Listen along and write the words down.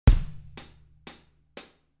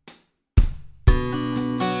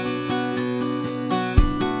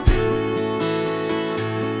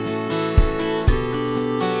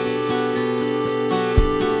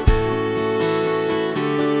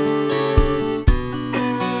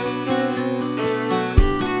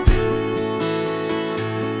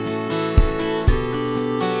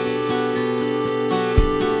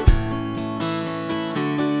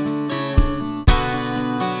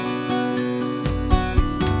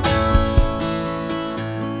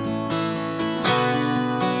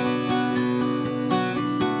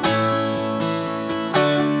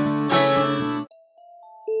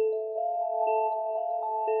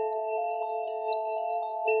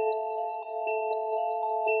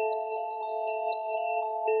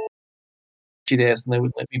shit house and they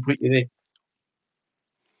wouldn't let me put you there.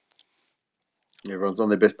 Everyone's on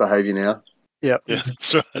their best behaviour now. Yep. Yeah,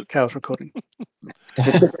 that's right. Carl's recording.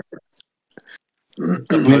 I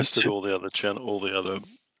posted all the other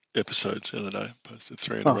episodes the other day. Posted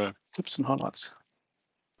 3 in a row. Clips and highlights.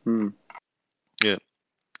 Yeah.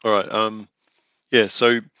 All right. Yeah.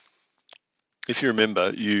 So if you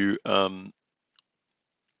remember, you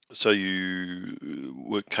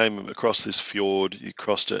came across this fjord. You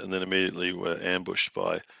crossed it, and then immediately were ambushed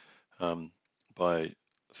by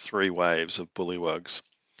 3 waves of bullywugs.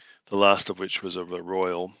 The last of which was of a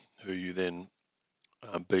royal, who you then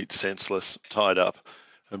beat senseless, tied up,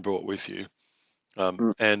 and brought with you.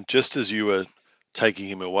 And just as you were taking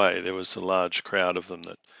him away, there was a large crowd of them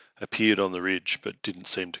that appeared on the ridge but didn't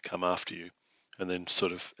seem to come after you. And then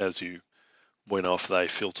sort of as you went off, they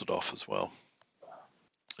filtered off as well.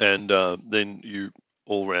 And then you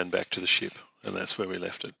all ran back to the ship, and that's where we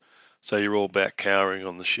left it. So you're all back cowering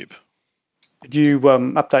on the ship. Did you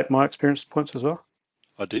update my experience points as well?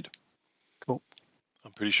 I did. Cool.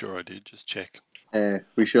 I'm pretty sure I did. Just check. Yeah,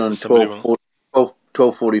 we should on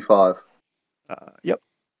 12:45. Yep.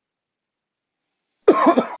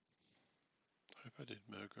 Hope I did,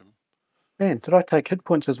 Mergrim. Man, did I take hit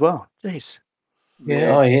points as well? Jeez.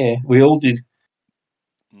 Yeah. Oh, yeah. We all did.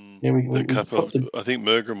 Yeah, I think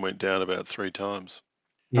Mergrim went down about 3 times.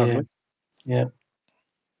 Yeah. Really? Yeah.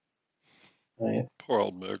 Oh, yeah. Poor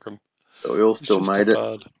old Mergrim. But we all still It's just made it.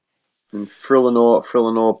 hard. And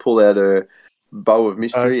Frillinor pulled out a bow of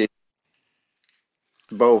mystery,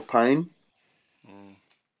 bow of pain. And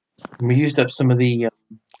we used up some of the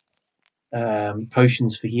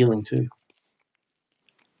potions for healing too.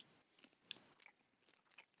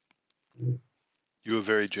 You were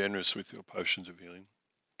very generous with your potions of healing,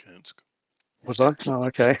 Kansk. Was I? Oh,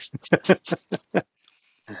 okay.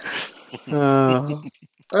 I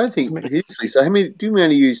don't think. So, how many? Do you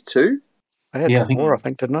only use 2? I had 4, I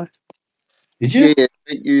think, didn't I? Did you? Yeah,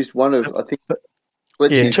 it used one of. I think.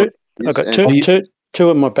 Yeah, 2. I got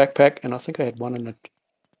two in my backpack, and I think I had one in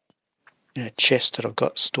a chest that I've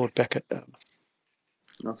got stored back at. I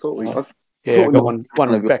thought we. I got one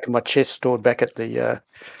back in my chest stored back at the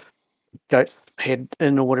Goat Head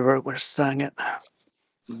Inn or whatever it was saying it.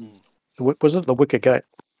 Was it the Wicker Gate?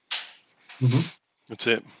 Mm-hmm. That's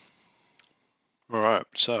it. All right.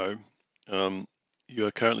 So you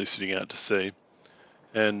are currently sitting out to sea,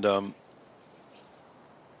 and I'm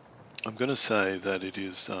going to say that it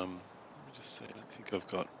is. Let me just see. I think I've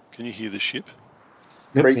got. Can you hear the ship?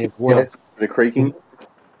 Creaking. Yes, the creaking. Oh,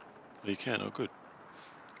 you can. Oh, good.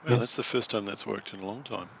 Wow, that's the first time that's worked in a long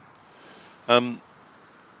time.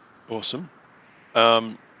 Awesome.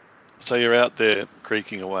 So you're out there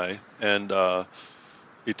creaking away, and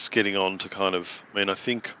it's getting on to kind of. I mean, I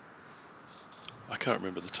think. I can't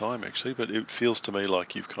remember the time actually, but it feels to me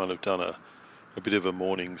like you've kind of done a bit of a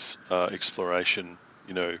morning's exploration.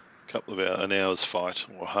 You know, an hour's fight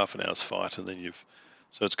or half an hour's fight, and then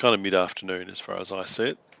so it's kind of mid-afternoon as far as I see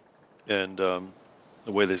it, and the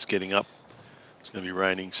weather's getting up. It's going to be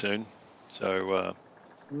raining soon, so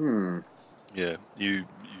yeah, you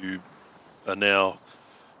are now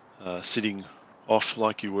sitting off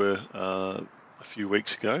like you were a few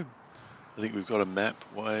weeks ago. I think we've got a map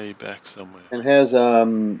way back somewhere. And how's I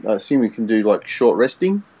assume we can do like short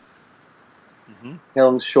resting. Mm-hmm. How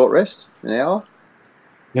long's short rest? An hour?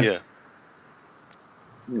 Yep. Yeah.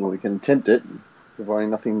 Well, we can attempt it, providing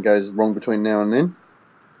nothing goes wrong between now and then.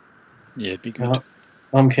 Yeah, it'd be good.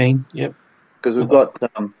 I'm keen. Yep. Because we've got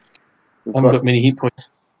many hit points.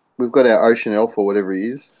 We've got our ocean elf or whatever he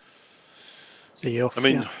is. The elf. I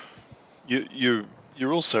mean,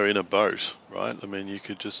 you're also in a boat, right? I mean, you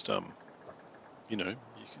could just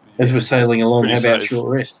as we're sailing along, how about safe. short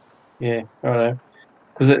rest? Yeah, righto.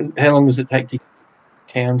 Because how long does it take to get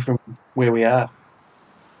to town from where we are?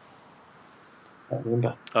 I can't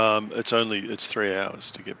remember. It's 3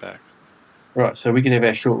 hours to get back. Right, so we can have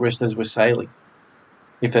our short rest as we're sailing,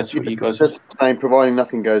 if that's what you guys. That's saying, providing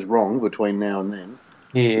nothing goes wrong between now and then.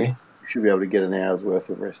 Yeah, we should be able to get an hour's worth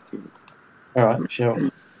of rest in. All right, sure.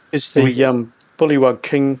 Is the Bullywug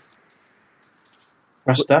King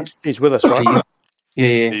trussed up? He's with us, right?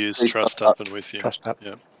 Yeah. He is trussed up and with you. Trussed up.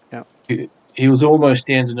 Yeah. He was almost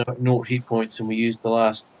down to 0 hit points, and we used the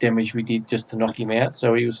last damage we did just to knock him out.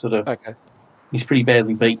 So he was sort of he's pretty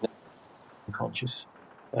badly beaten, unconscious.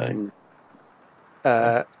 So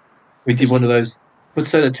we did one of those.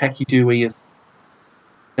 What's that attack you do where you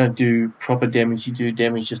don't do proper damage? You do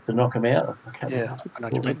damage just to knock him out. I know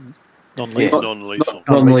what you mean. Non-lethal.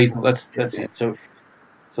 Non-lethal. That's it. So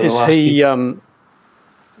is he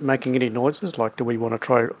making any noises? Like, do we want to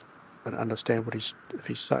try and understand if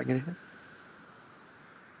he's saying anything?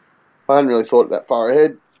 I hadn't really thought that far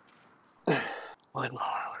ahead.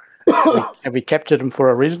 Have we captured him for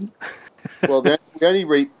a reason? Well, we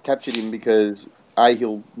only captured him because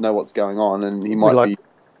he'll know what's going on, and he might be.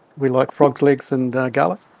 We like frog's legs and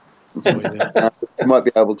garlic. He might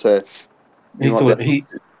be able to.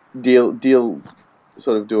 Deal,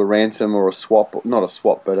 sort of do a ransom or a swap, not a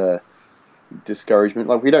swap, but a discouragement.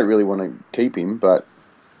 Like, we don't really want to keep him, but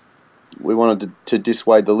we wanted to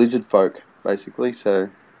dissuade the lizard folk, basically. So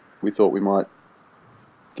we thought we might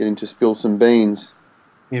get him to spill some beans.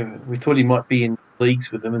 Yeah, we thought he might be in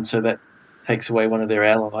leagues with them, and so that takes away one of their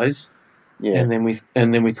allies. Yeah, and then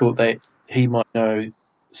we thought that he might know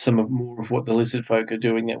more of what the lizard folk are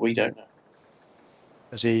doing that we don't know.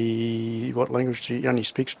 Does he? What language do he only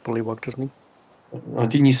speaks? Bullywug, doesn't he? Oh,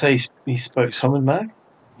 didn't you say he spoke common, Mark?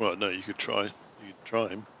 Well, no, you could try. You could try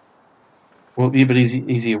him. Well, yeah, but is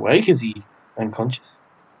he awake? Is he unconscious?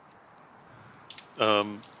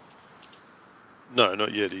 No,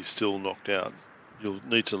 not yet. He's still knocked out. You'll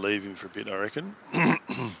need to leave him for a bit, I reckon.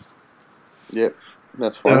 Yep,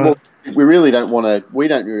 that's fine. Well, we really don't want to. We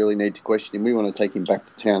don't really need to question him. We want to take him back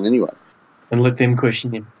to town anyway, and let them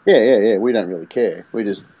question him. Yeah. We don't really care. We're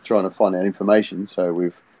just trying to find out information. So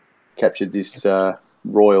we've captured this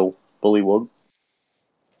royal bullywug.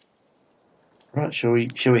 Right, shall we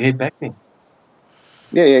head back then?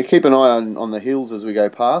 Yeah. Keep an eye on the hills as we go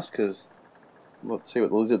past, because let's see what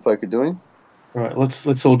the lizard folk are doing. Right,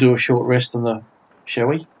 let's all do a short rest shall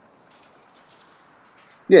we?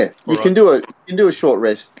 Yeah, you can do a short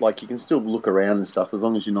rest. Like, you can still look around and stuff, as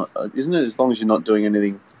long as you're not. Isn't it as long as you're not doing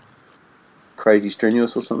anything crazy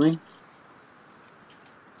strenuous or something?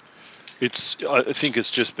 I think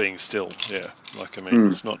it's just being still. Yeah, like, I mean,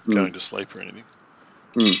 it's not going to sleep or anything.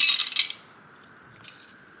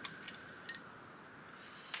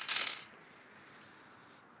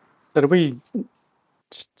 So do we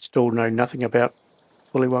still know nothing about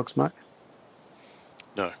bullywugs, Mark?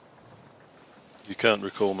 No, you can't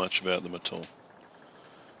recall much about them at all.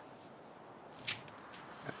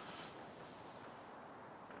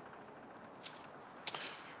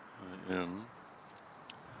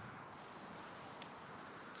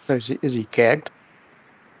 So is he gagged?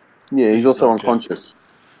 Yeah, he's also unconscious.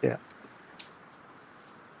 Yeah.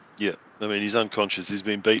 Yeah, I mean, he's unconscious. He's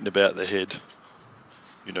been beaten about the head.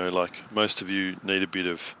 You know, like most of you need a bit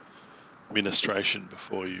of ministration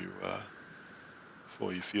before you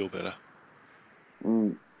feel better.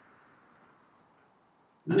 Mm.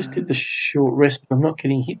 We just did the short rest, but I'm not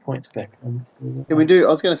getting hit points back. Can we do? I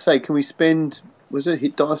was going to say, can we spend? Was it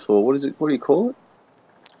hit dice, or what is it? What do you call it?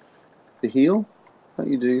 The heal?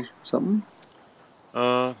 Don't you do something?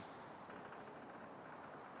 I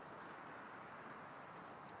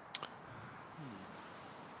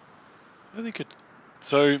think it.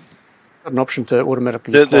 So got an option to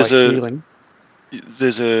automatically apply healing.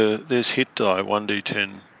 There's hit die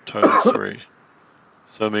 1d10 total 3.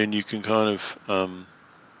 So I mean, you can kind of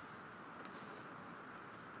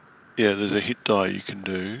there's a hit die you can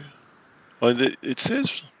do. It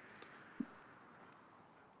says.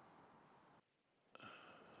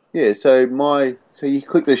 Yeah, so you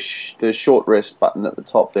click the short rest button at the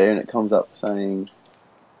top there, and it comes up saying,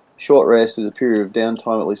 short rest is a period of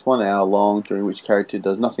downtime at least 1 hour long, during which character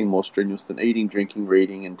does nothing more strenuous than eating, drinking,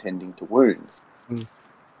 reading, and tending to wounds.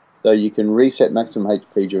 So you can reset maximum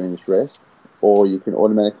HP during this rest, or you can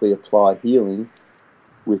automatically apply healing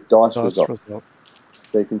with dice result.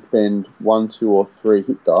 So you can spend 1, 2, or 3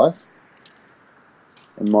 hit dice,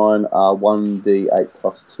 and mine are 1d8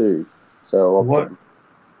 plus 2. So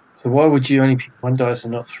why would you only pick 1 dice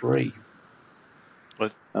and not 3?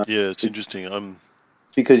 It's interesting.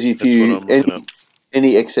 Because if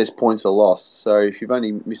any excess points are lost. So if you're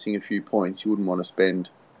only missing a few points, you wouldn't want to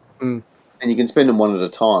spend. And you can spend them one at a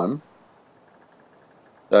time.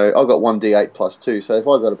 So I've got 1d8 plus 2. So if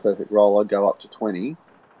I got a perfect roll, I'd go up to 20.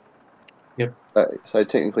 Yep. So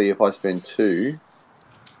technically, if I spend 2...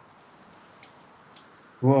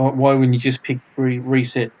 Well, why wouldn't you just pick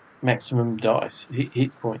reset maximum dice,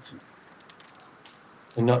 hit points,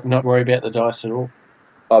 and not worry about the dice at all?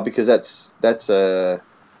 Oh, because that's a...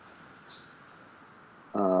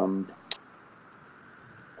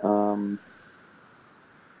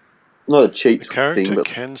 not a cheat thing, but... The character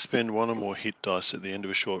can spend 1 or more hit dice at the end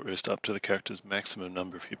of a short rest up to the character's maximum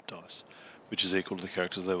number of hit dice, which is equal to the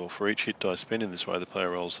character's level. For each hit die spent in this way, the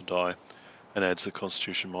player rolls a die and adds the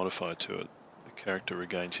Constitution modifier to it. The character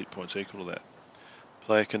regains hit points equal to that. The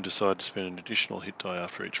player can decide to spend an additional hit die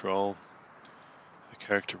after each roll. The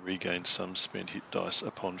character regains some spent hit dice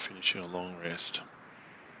upon finishing a long rest,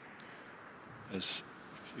 as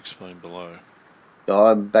explained below. So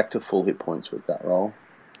I'm back to full hit points with that roll.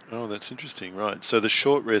 Oh, that's interesting. Right. So the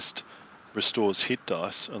short rest restores hit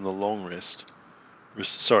dice, and the long rest,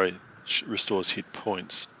 restores hit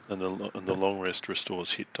points, and the long rest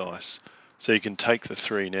restores hit dice. So you can take the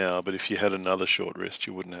 3 now, but if you had another short rest,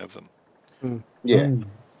 you wouldn't have them. Yeah, Mm.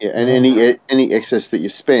 yeah, and any excess that you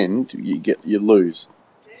spend, you lose.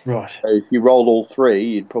 Right. So if you rolled all 3,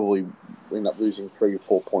 you'd probably end up losing 3 or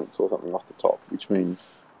 4 points or something off the top, which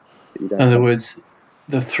means that you don't. In other words,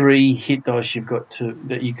 the 3 hit dice you've got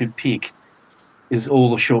that you could pick is all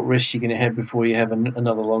the short rests you're going to have before you have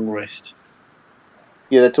another long rest.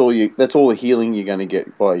 Yeah, that's all the healing you're going to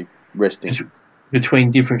get by resting. Between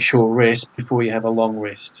different short rests before you have a long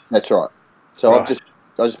rest. That's right. So right. I just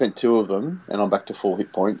spent 2 of them, and I'm back to full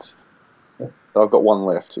hit points. So I've got 1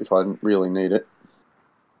 left if I really need it.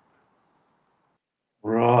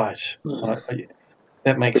 Right.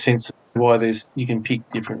 That makes sense why you can pick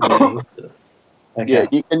different meanings. Okay.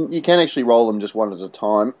 Yeah, you can actually roll them just one at a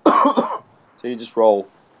time. So you just roll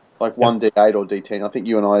like 1 D8 or D10. I think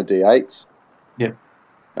you and I are D8s. Yep.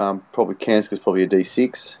 Probably Kanska's probably a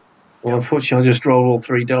D6. Well, unfortunately, I just rolled all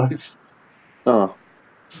 3 dice. Oh.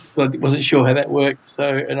 I wasn't sure how that worked,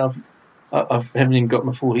 and I haven't even got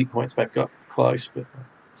my full hit points back. Got close, but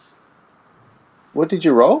What did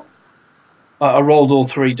you roll? I rolled all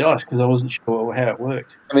 3 dice because I wasn't sure how it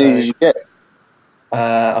worked. How many did you get?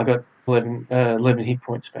 I got 11 hit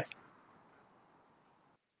points back,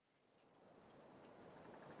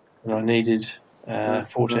 and I needed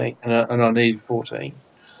 14, and I needed 14.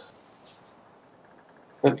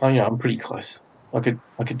 But I'm pretty close. I could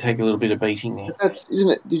take a little bit of beating now.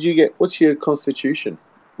 Isn't it? Did you get? What's your Constitution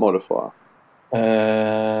modifier?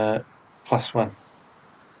 +1.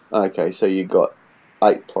 Okay, so you got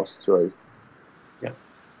 8 plus 3. Yep.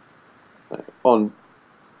 On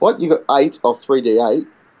what? You got 8 of 3D8?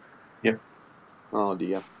 Yep. Oh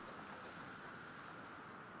dear.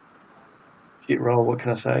 Hit roll. What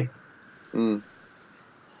can I say? I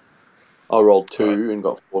rolled 2 and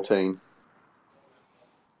got 14.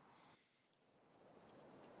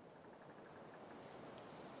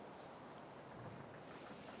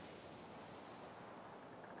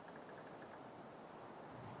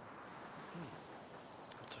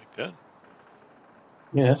 I'll take that.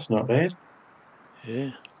 Yeah, that's not bad.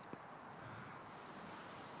 Yeah.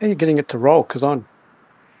 How are you getting it to roll? Because I'm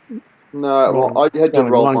No, I had to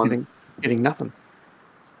roll one. Getting nothing.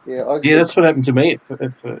 Yeah, that's what happened to me at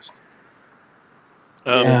first.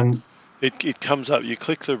 It comes up. You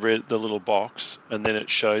click the little box, and then it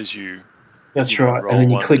shows you. That's right. Roll And then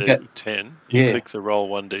you 1 click that. D10. You click the roll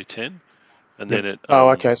 1 D10, and then it.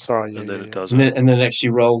 Okay. Sorry. And then it does and it. And then it actually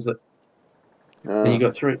rolls it. And you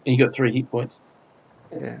got 3. And you got 3 hit points.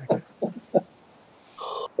 Yeah.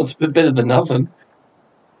 It's better than nothing.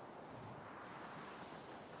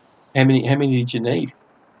 How many did you need?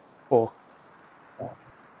 4. No,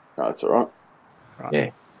 that's all right. Right. Yeah.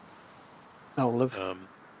 I'll live.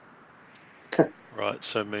 Right.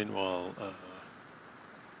 So meanwhile,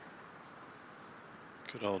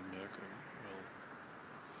 good old Mergrim will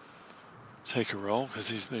take a roll because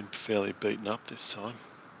he's been fairly beaten up this time.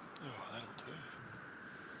 Oh, that'll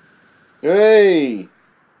do. Hey.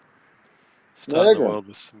 Starting the world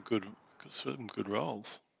with some good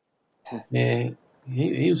rolls. Yeah.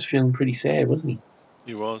 He was feeling pretty sad, wasn't he?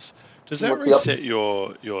 He was. Does that reset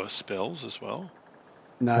your spells as well?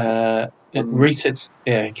 No. It resets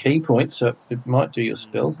key points, so it might do your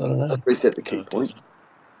spells. I don't know. Reset the key points.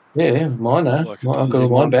 Yeah, mine are. Like I've got all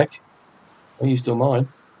mine back. I used all mine.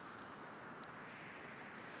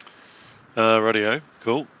 Rightio,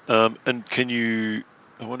 cool. And can you?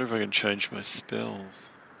 I wonder if I can change my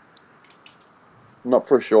spells. Not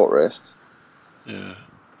for a short rest. Yeah.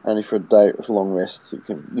 Only for a day, for long rests. You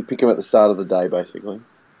pick them at the start of the day, basically.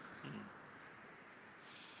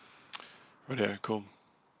 Rightio, cool.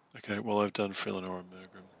 Okay, well I've done Freelanor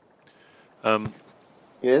and Mergrim.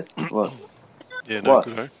 Yes. What? Yeah, no, what?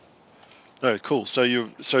 good. Eh? No, cool. So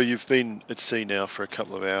you've been at sea now for a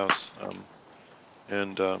couple of hours,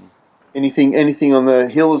 and anything on the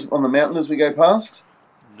hills, on the mountain as we go past?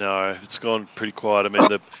 No, it's gone pretty quiet. I mean,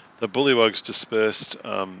 the bullywug's dispersed,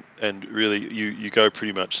 and really you go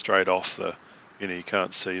pretty much straight off the. You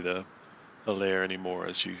can't see the lair anymore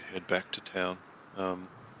as you head back to town.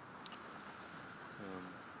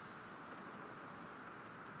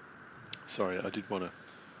 Sorry, I did want to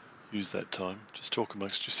use that time. Just talk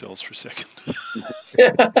amongst yourselves for a second.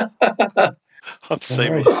 I'm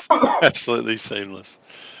seamless, absolutely seamless.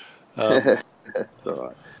 It's all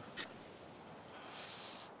right.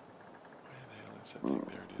 Where the hell is that thing?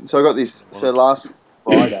 There it is. So I got this. So last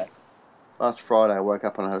Friday, I woke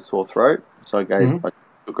up and I had a sore throat. So I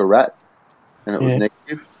took a rat, and it was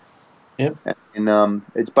negative. Yep. And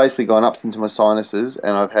it's basically gone up into my sinuses,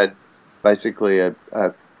 and I've had basically a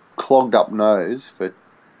clogged up nose for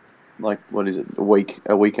a week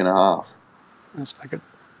and a half. That's not good.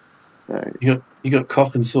 So, you got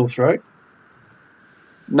cough and sore throat?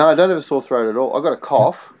 No, I don't have a sore throat at all. I've got a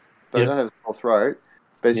cough, but Yep. I don't have a sore throat.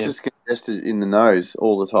 But it's Yep. just congested in the nose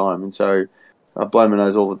all the time, and so I blow my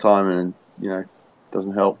nose all the time, and it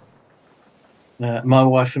doesn't help. My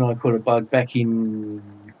wife and I caught a bug back in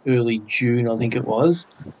early June, I think it was.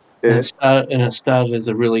 Yeah. And it started as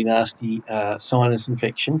a really nasty sinus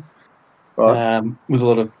infection, Right. with a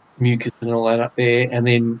lot of mucus and all that up there. And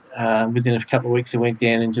then within a couple of weeks, it went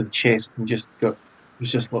down into the chest and it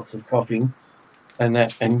was just lots of coughing, and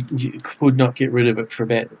you could not get rid of it for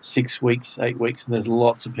about 6 weeks, 8 weeks. And there's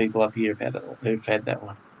lots of people up here who've had that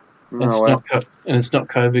one. And Oh, wow. it's not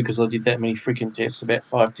COVID because I did that many freaking tests, about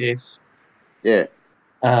 5 tests. Yeah.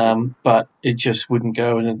 But it just wouldn't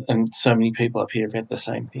go, and so many people up here have had the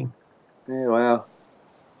same thing. Yeah. Wow.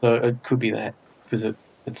 So it could be that, because it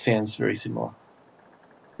sounds very similar.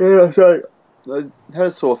 Yeah. So I had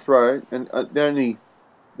a sore throat, and the only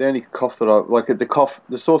cough that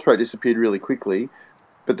the sore throat disappeared really quickly,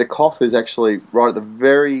 but the cough is actually right at the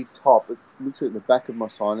very top, literally at the back of my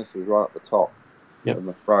sinuses, right at the top of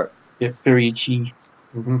my throat. Yep, very itchy.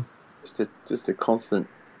 Mm-hmm. Just a constant.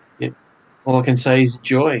 Yep. All I can say is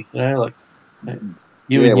enjoy. You and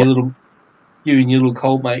your little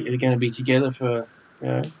cold mate are going to be together for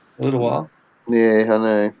a little while. Yeah, I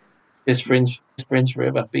know. Best friends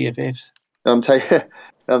forever, BFFs. I'm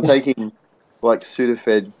taking like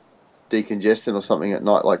Sudafed decongestant or something at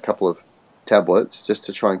night, like a couple of tablets, just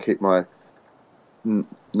to try and keep my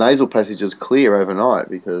nasal passages clear overnight,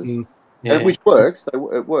 because which works.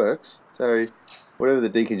 It works. So whatever the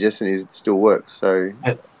decongestant is, it still works. So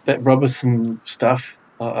that Robertson stuff,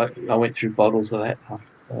 I went through bottles of that.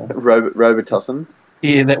 Robitussin.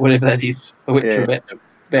 Yeah, that whatever that is. I went through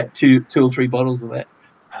about two or three bottles of that.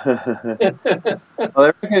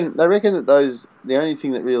 Well, they reckon that the only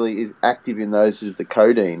thing that really is active in those is the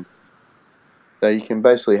codeine. So you can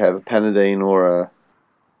basically have a Panadine or a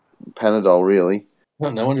Panadol, really. Oh,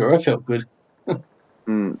 no wonder I felt good.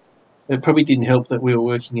 It probably didn't help that we were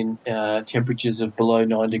working in temperatures of below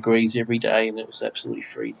 9 degrees every day, and it was absolutely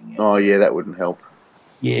freezing out. Oh, yeah, that wouldn't help.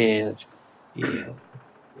 Yeah.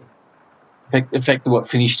 In fact, what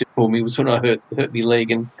finished it for me was when I hurt my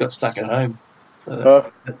leg and got stuck at home.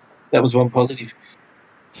 So that was one positive.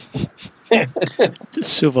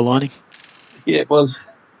 Silver lining. Yeah, it was.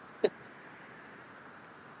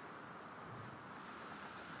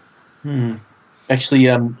 Actually,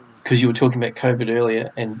 because you were talking about COVID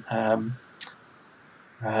earlier, and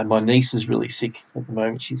my niece is really sick at the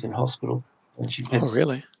moment. She's in hospital, and she's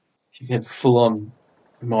had full-on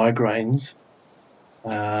migraines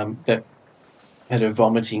that had her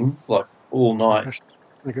vomiting like all night.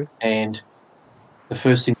 Okay. And the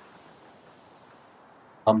first thing,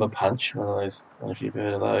 lumbar punch, one of those. I don't know if you've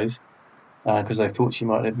heard of those, because they thought she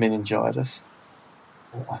might have meningitis.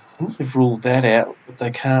 I think they've ruled that out, but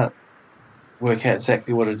they can't work out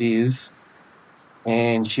exactly what it is.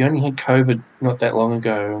 And she only had COVID not that long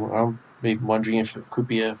ago. I'm even wondering if it could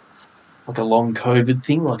be a long COVID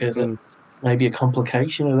thing, maybe a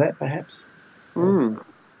complication of that, perhaps.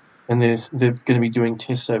 And they're going to be doing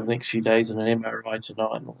tests over the next few days and an MRI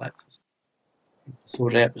tonight and all that to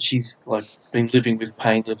sort it out. But she's been living with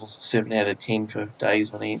pain levels of 7 out of 10 for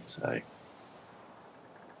days on end. So,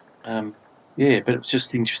 but it's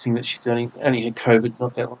just interesting that she's only had COVID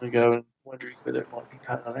not that long ago, and wondering whether it might be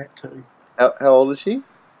part of that too. How old is she?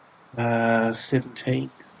 17.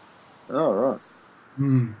 Oh, right.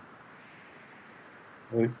 So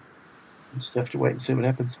we'll just have to wait and see what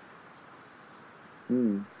happens.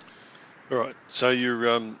 All right. So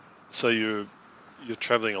you're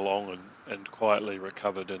travelling along and quietly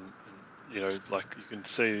recovered, and like you can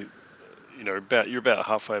see, you're about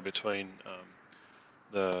halfway between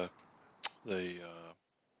the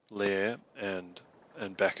lair and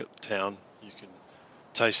back at the town. You can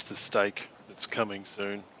taste the steak that's coming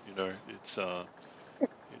soon. It's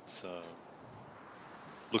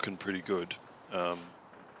looking pretty good.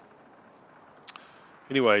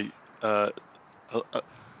 Anyway,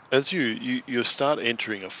 as you start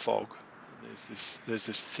entering a fog, and there's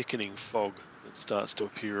this thickening fog that starts to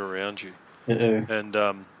appear around you, and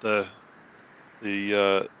the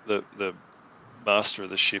master of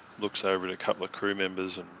the ship looks over at a couple of crew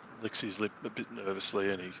members and licks his lip a bit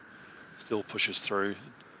nervously, and he still pushes through.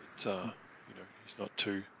 He's not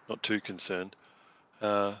too concerned.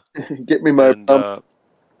 Get me my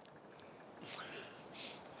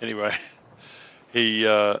anyway, he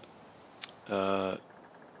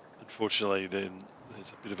unfortunately, then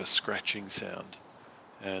there's a bit of a scratching sound,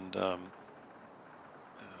 and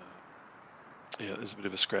yeah, there's a bit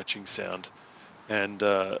of a scratching sound, and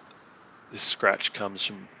this scratch comes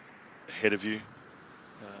from ahead of you,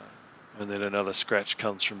 and then another scratch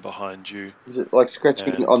comes from behind you. Is it like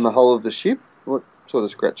scratching And- on the hull of the ship? What sort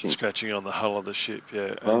of scratching? Scratching on the hull of the ship,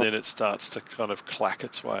 yeah, Oh. and then it starts to kind of clack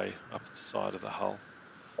its way up the side of the hull,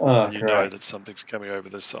 Oh, and you know great. that something's coming over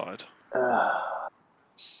the side.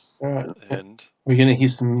 All right. And We're going to hear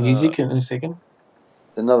some music in a second.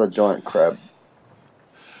 Another giant crab.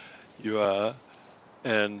 you are,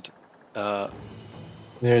 and There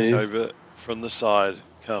it is. over from the side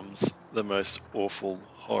comes the most awful,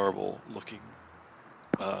 horrible looking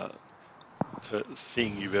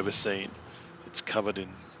thing you've ever seen. It's covered in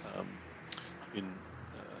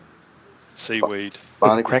seaweed.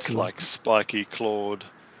 Barnacle. It's like spiky clawed,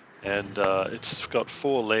 and it's got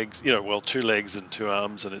 4 legs. Well, 2 legs and 2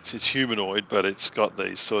 arms, and it's humanoid, but it's got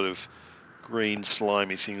these sort of green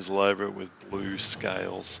slimy things all over it with blue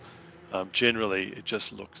scales. Generally, it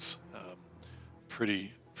just looks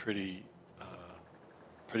pretty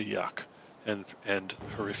yuck and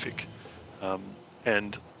horrific,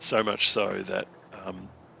 and so much so that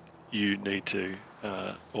you need to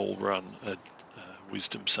all run a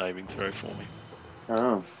wisdom saving throw for me.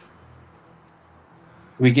 Oh.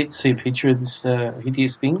 We get to see a picture of this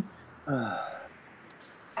hideous thing.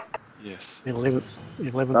 Yes. 11th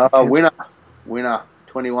for Winner.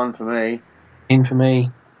 21 for me. 10 for me.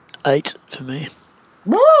 8 for me.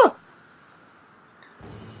 Ah!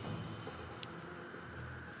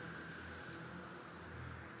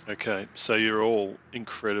 Okay, so you're all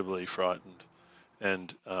incredibly frightened,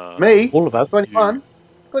 and Me? all of us. 21?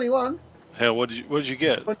 21? How? What did you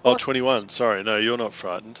get? 21. Oh, 21. Sorry, no, you're not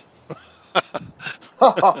frightened.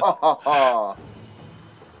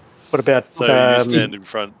 What about So you stand in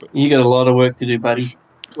front, but You got a lot of work to do, buddy.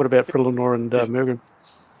 what about Freelanor and Mergen?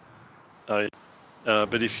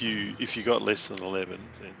 but if you got less than 11,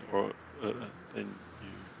 then you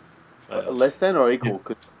failed. Less than or equal?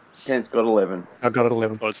 Because Ken's got 11. I got it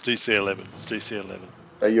 11. Oh, it's DC 11. It's DC 11.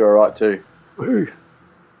 So you're all right too. Woo.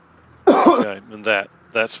 Okay, and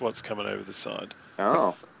that's what's coming over the side.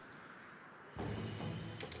 Oh.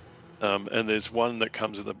 And there's one that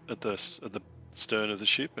comes at the stern of the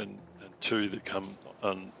ship, and 2 that come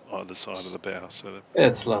on either side of the bow. So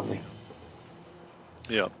That's lovely.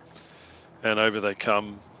 yeah, and over they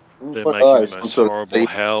come. They're What making are they? the Some most sort of horrible sea-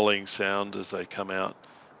 howling sound as they come out.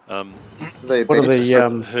 they What are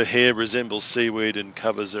the Her hair resembles seaweed and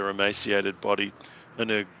covers her emaciated body, and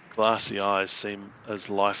her glassy eyes seem as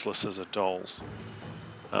lifeless as a doll's.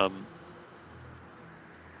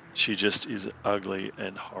 She just is ugly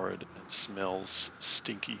and horrid and smells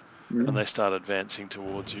stinky. Mm. And they start advancing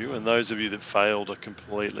towards you. And those of you that failed are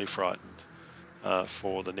completely frightened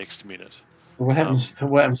for the next minute. What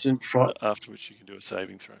happens in front? After which you can do a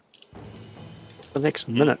saving throw. the next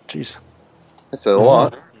minute? Jeez. That's a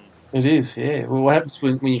lot. It is, yeah. Well, what happens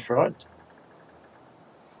when you're frightened?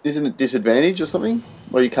 Isn't it disadvantage or something?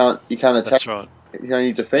 Or you can't attack. That's right. You can only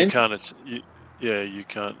You defend. can't. You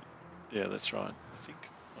can't. Yeah, that's right. I think.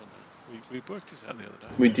 Oh no, we worked this out the other day.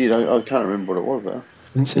 We did. I can't remember what it was though.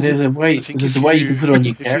 There's a way. I think There's if a way you you- can put on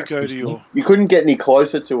your If you character. go to your, You couldn't get any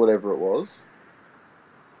closer to whatever it was.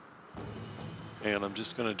 and I'm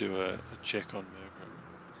just going to do a check on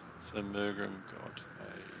Mergrim. So Mergrim got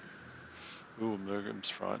a. Ooh, Mergrim's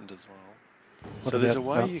frightened as well. What So there's a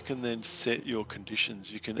about, way you can then set your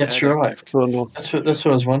conditions. You can That's add right. active conditions. That's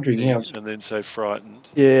what I was wondering. thing, Yeah. and then say frightened.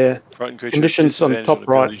 Yeah. Frightened creature Conditions has on disadvantage top on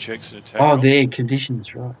ability right. checks and attack Oh, rolls. there,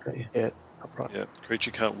 conditions, right? Got you. Yeah. Upright. Yeah,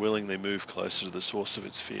 creature can't willingly move closer to the source of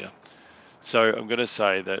its fear. So I'm going to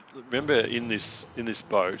say that. Remember, in this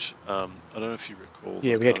boat, I don't know if you recall.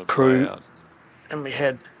 Yeah, the we had kind of crew. layout. And we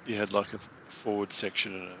had You had like a forward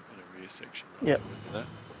section and a rear section. Right? Yep. Remember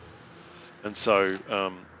that? And so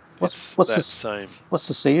What's it's that this- same. what's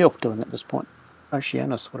the sea elf doing at this point?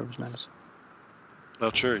 Oceanus, whatever his name is. Oh,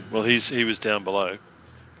 true. Well, he was down below,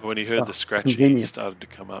 but when he heard Oh, the scratching, he convenient. started to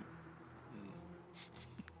come up.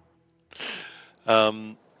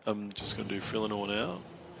 I'm just going to do Freelanor now,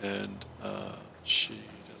 and she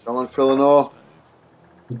doesn't. Come on, Freelanor.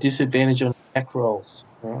 Disadvantage on attack rolls.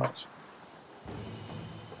 Right.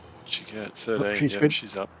 What'd she get? 13. She's Yep, good.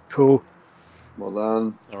 she's up. Cool. Well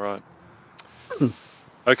done. All right.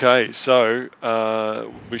 Okay, so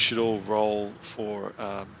we should all roll for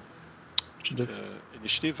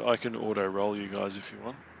initiative. I can auto roll you guys if you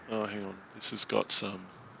want. Oh, hang on. This has got some.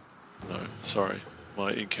 No, sorry.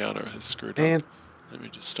 My encounter has screwed up. And Let me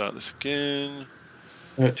just start this again.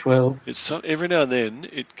 We're at 12. It's every now and then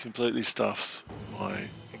it completely stuffs my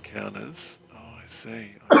encounters. Oh, I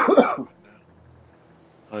see. I remember it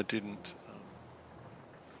now. I didn't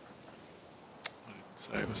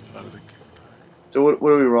say it was part of the campaign. So what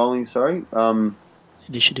are we rolling? Sorry.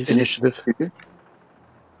 Initiative. Initiative.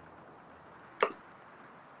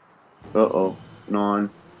 Uh-oh. 9.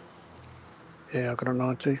 Yeah, I got a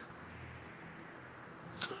 9 too.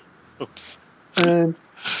 Oops. Um,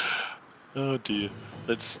 Oh dear.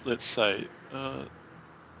 Let's say. Yeah,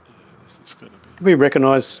 this is going to be. do we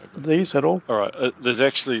recognise these at all? All right. There's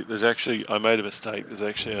actually. I made a mistake. There's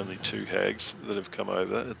actually only 2 hags that have come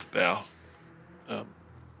over at the bow.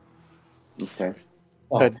 Okay.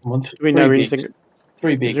 Oh, Do we know anything?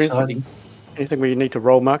 Three be Is there exciting. anything we need to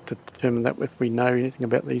roll mark to determine that if we know anything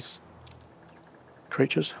about these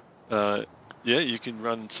creatures? Yeah, you can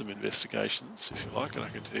run some investigations if you like, and I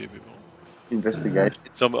can tell you a bit more. Investigation.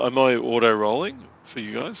 So am I auto rolling for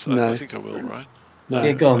you guys? No. I think I will, right? No.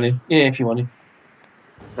 Yeah, go on then. Yeah, if you want to.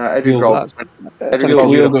 No, Edric all rolled. It's Edric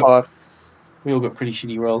only rolled. 5. We all got pretty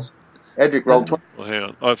shitty rolls. Edric rolled 20. Well, hang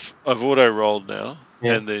on. I've auto rolled now,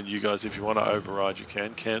 Yeah. and then you guys, if you want to override, you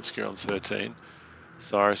can. Kansk, you're on 13.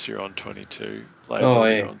 Cyrus, you're on 22.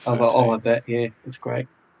 Bladewater, you're on 13. I'll have that. Yeah, that's great.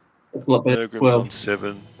 That's a lot better. Mergrim's on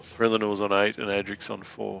 7. Frelinor's on 8, and Adric's on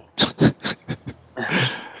 4.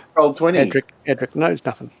 Rolled 20. Edric knows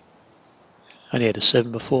nothing. Only had a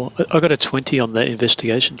 7 before. I got a 20 on that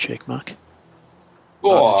investigation check, Mark.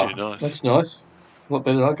 Oh, did you? Nice. That's nice. A lot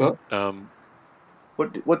better than I got.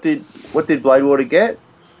 What did Bladewater get?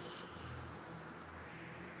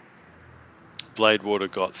 Bladewater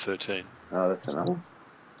got 13. Oh, that's enough.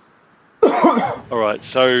 All right,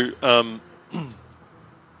 so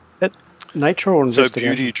Nature or so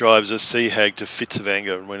investigation? beauty drives a sea hag to fits of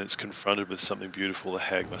anger, and when it's confronted with something beautiful, the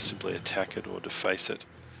hag must simply attack it or deface it.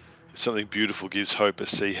 If something beautiful gives hope, a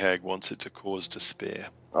sea hag wants it to cause despair.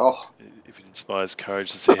 Oh, If it inspires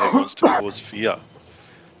courage, the sea hag wants to cause fear.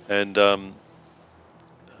 And oh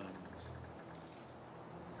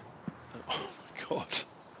my god.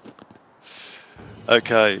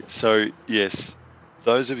 Okay, so yes,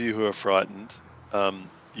 those of you who are frightened,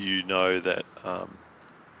 you know that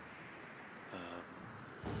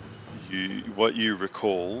what you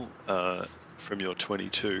recall from your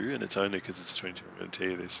 22, and it's only because it's 22 I'm going to tell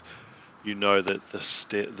you this. You know that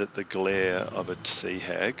the glare of a sea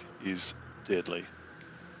hag is deadly,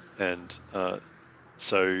 and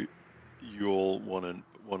so you all want to.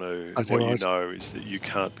 What you know is that you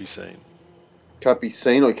can't be seen. can't be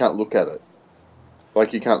seen, or you can't look at it.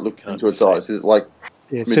 Like you can't look Can't into be its eyes. seen. Is it like?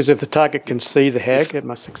 Yeah, it says if the target can see the hag, it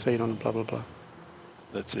must succeed on blah blah blah.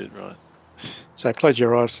 That's it, right? So close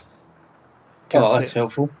your eyes. Can't see That's it.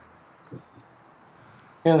 helpful.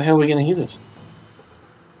 How the hell are we going to hit it?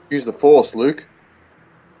 Use the force, Luke.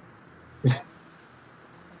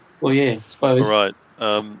 Well, yeah, I suppose. All right.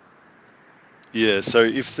 Yeah. So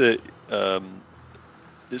if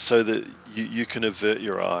so that you can avert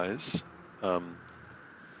your eyes,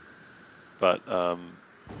 but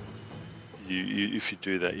if you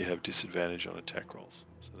do that, you have disadvantage on attack rolls.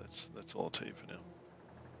 So that's all I'll tell you for now.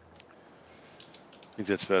 I think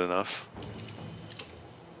that's about enough.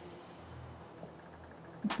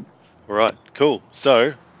 All right, cool.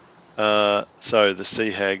 So the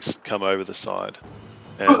sea hags come over the side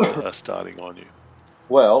and are starting on you.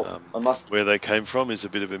 Well, I must. Where they came from is a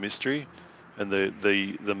bit of a mystery, and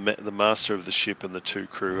the master of the ship and the 2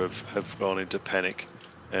 crew have gone into panic,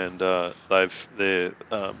 and they're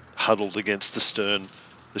huddled against the stern.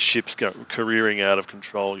 The ship's careering out of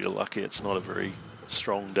control. You're lucky it's not a very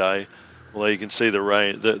strong day. Although you can see the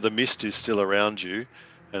rain, the mist is still around you,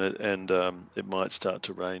 and it might start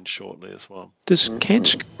to rain shortly as well. Does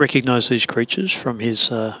Kansk recognise these creatures from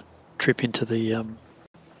his trip into the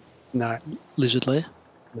No. lizard lair?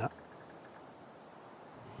 No.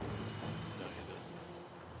 No, he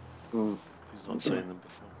doesn't. He's not seen them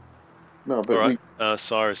before. No, but all right,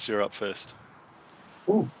 Cyrus, you're up first.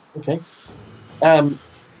 Oh, okay.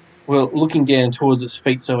 Well, looking down towards its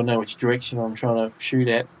feet so I know which direction I'm trying to shoot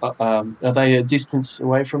at, are they a distance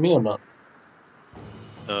away from me or not?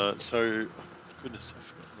 So, goodness, I've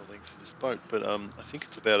forgotten the length of this boat, but I think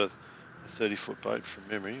it's about a 30-foot boat from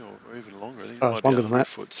memory, or even longer. I think it might be 100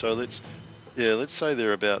 foot. So let's say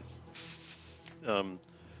they're about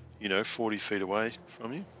 40 feet away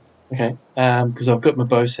from you. Okay. Because I've got my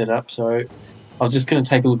bow set up, so I was just going to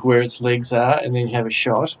take a look where its legs are and then have a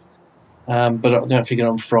shot. But I don't figure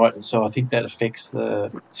I'm frightened, so I think that affects the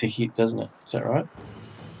to hit, doesn't it? Is that right?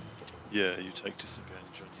 Yeah, you take disadvantage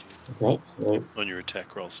Okay. So, on your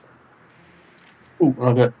attack roll. Sorry.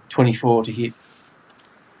 I've got 24 to hit.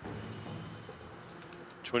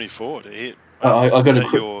 24 to hit. Wow. I got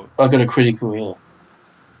a critical, yeah.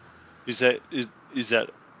 Is that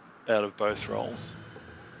out of both rolls?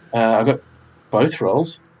 I got both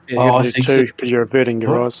rolls. Yeah, you Oh, got I to do see. two because you're averting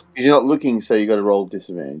your What? eyes. Because you're not looking, so you got to roll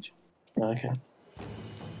disadvantage. Okay.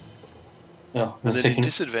 Oh, And the then in second.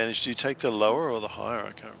 disadvantage, do you take the lower or the higher?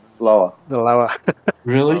 I can't remember. Lower. The lower.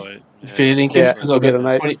 Really? Lower, Fair dinkum? Yeah, Because you get an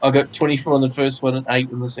 8. I got 24 on the first one and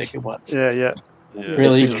 8 on the second one. Yeah. Yeah,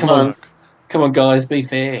 Really? it does Come on. suck. Come on, guys, be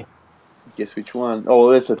fair. Guess which one? Oh, well,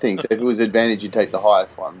 that's the thing. So if it was advantage, you'd take the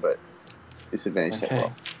highest one, but disadvantage, take Okay.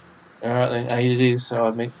 lower. All right, then 8 it is, so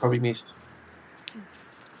I probably missed.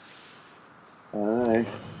 All right.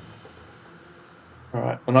 All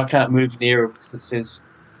right, and I can't move near it because it says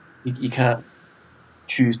you can't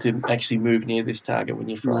choose to actually move near this target when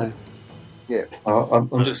you're flying. No. Yeah. I'm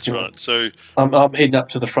just That's gonna. right. So I'm heading up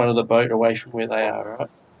to the front of the boat, away from where they are. Right.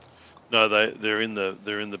 no, they're in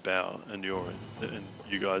the bow, and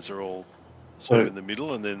you guys are all sort So of in the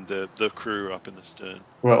middle, and then the crew are up in the stern.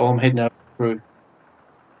 right, well, I'm heading up through.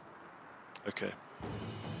 Okay.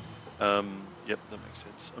 Yep, that makes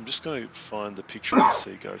sense. I'm just going to find the picture of the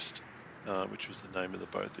Sea Ghost, which was the name of the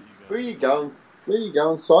boat that you guys. Where are you going? Where are you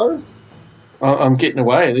going, Cyrus? I'm getting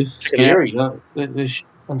away. This is Checking out. scary.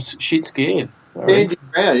 I'm shit scared. Sorry. Standing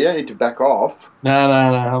around. You don't need to back off. No.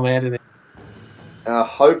 I'm out of there.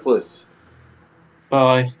 Hopeless.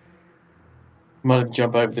 Bye. Might have to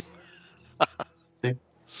jump over the.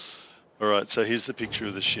 All right, so here's the picture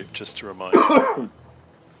of the ship, just to remind you.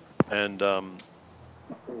 And 2,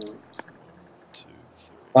 3,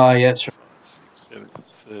 Oh yeah, that's right. 5, 6, 7,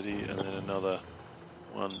 30, and then another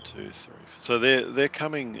 1, 2, 3. So they're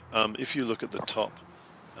coming. If you look at the top,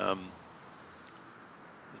 I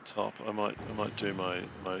might do my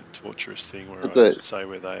torturous thing where What's I that? say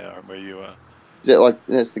where they are and where you are. Is that like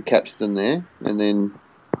that's the capstan there, and then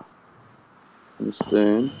on the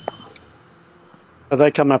stern? Are they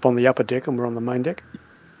coming up on the upper deck and we're on the main deck?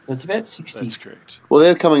 It's about 60. That's correct. Well,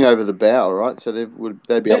 they're coming over the bow, right? So they'd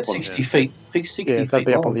be About up on 60 feet. 60 Yeah, feet they'd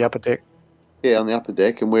be up on long. the upper deck. Yeah, on the upper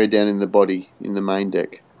deck, and we're down in the body in the main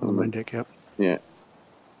deck. On the main deck, yeah. Yeah.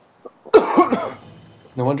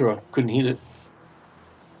 No wonder I couldn't hit it.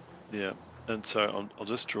 Yeah, and so I'll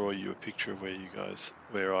just draw you a picture of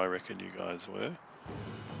where I reckon you guys were.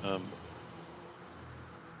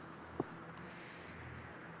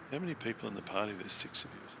 How many people in the party? There's 6 of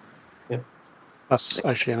you, isn't there? Yep. Us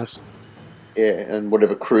Oceanus. Yeah, and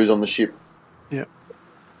whatever crew's on the ship. Yeah.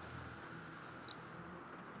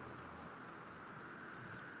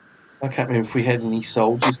 I can't remember if we had any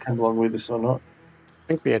soldiers come along with us or not. I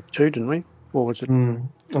think we had 2, didn't we? Or was it I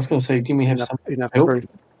was going to say, didn't we have enough help? crew?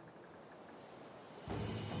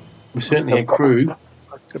 We certainly had crew.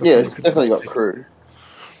 Yeah, it's definitely got crew.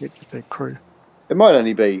 Yeah, just had crew. It might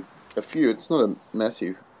only be a few. It's not a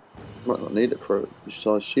massive. Might not need it for a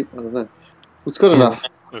size ship. I don't know. It's got enough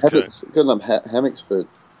hammocks. Got enough hammocks for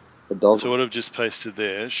a dozen. So what I've just pasted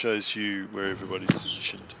there shows you where everybody's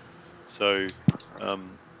positioned. So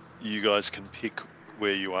you guys can pick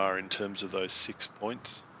where you are in terms of those 6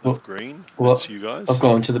 points of green. That's you guys. I've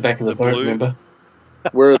gone to the back of the boat, blue, remember?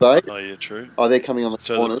 Where are they? Oh yeah, true. Oh, they're coming on the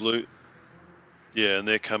corners. The blue. Yeah, and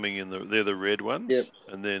they're coming in they're the red ones. Yep.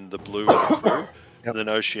 And then the blue is the crew. Yep. And then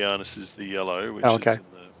Oceanus is the yellow, which is in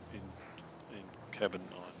cabin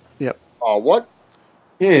 9. Yep. Oh, what?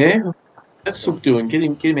 Yeah. That's Sook doing. Get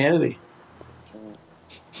him out of there.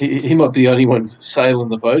 He might be the only one sailing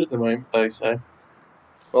the boat at the moment, though. So.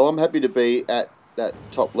 Well, I'm happy to be at that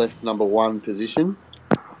top left number 1 position.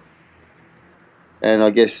 And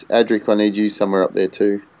I guess, Adric, I need you somewhere up there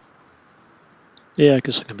too. Yeah, I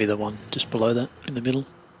guess I can be the one just below that in the middle.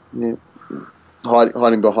 Yeah.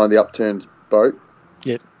 Hiding behind the upturned boat.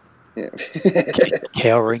 Yep. Yeah.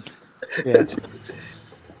 Cowering. Yeah.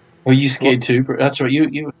 Were you scared too? That's right.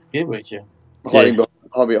 You were scared, weren't you? Hiding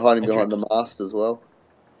behind the mast as well.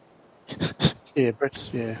 Yeah,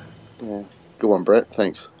 Brett's, yeah. Yeah. Good one, Brett.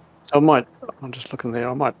 Thanks. So I'm just looking there,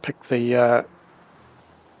 I might pick the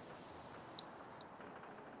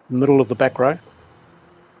middle of the back row.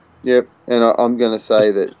 Yep, and I'm going to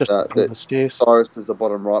say that the stairs. Cyrus is the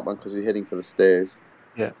bottom right one because he's heading for the stairs.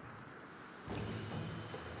 Yeah.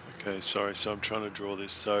 Okay, sorry. So I'm trying to draw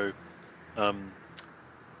this. So,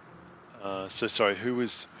 sorry. Who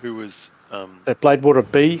was That Bladewater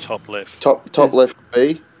B. top left? Top left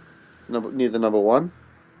B, near the number 1.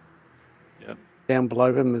 Yep. Down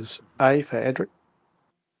below him is A for Adric.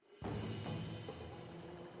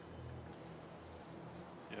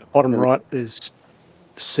 Yep. Bottom right is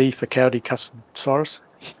C for Cowdy Custom Cyrus.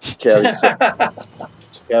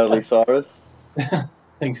 Cowardly Cyrus.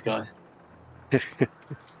 Thanks, guys.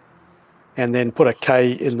 And then put a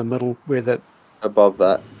K in the middle where that Above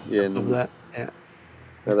that, yeah. of that. Yeah.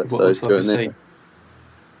 No, that's What those looks two, like a C.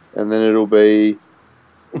 and then it'll be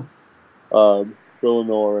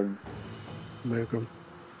Frillinor and Mergrim.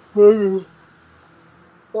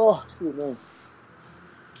 Oh, excuse me.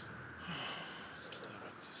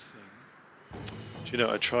 Do you know,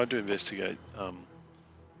 I tried to investigate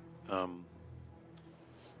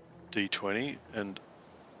D20 and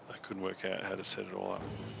I couldn't work out how to set it all up.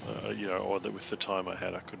 Or that with the time I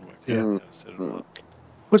had, I couldn't work out how to set it all up.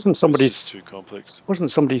 Wasn't It's just somebody's too complex. Wasn't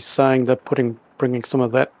somebody saying they're bringing some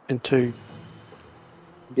of that into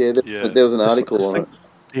Yeah, there was an article on it.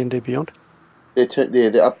 D&D Beyond? They're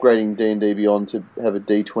upgrading D&D Beyond to have a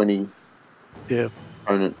D20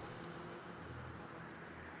 component.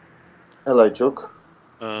 Hello, Chook.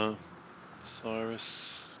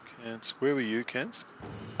 Cyrus, Kansk. Where were you, Kansk?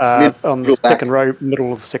 On the second row,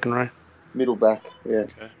 middle of the second row. Middle back, yeah.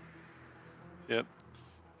 Okay. Yep.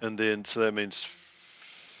 And then, so that means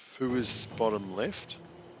who was bottom left?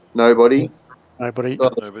 Nobody. Nobody.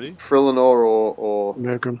 Nobody? Frillinor or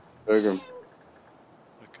Mergrim. Mergrim.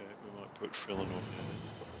 Okay, we might put Frillinor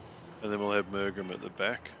there. And then we'll have Mergrim at the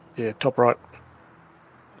back. Yeah, top right.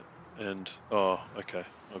 And, okay,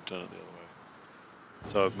 I've done it the other way.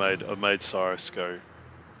 So I've made Cyrus go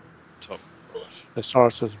top right. So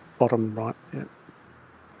Cyrus is bottom right, yeah. No,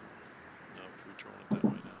 we've drawn it that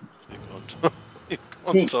way now. So you've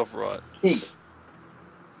gone top right.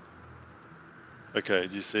 Okay,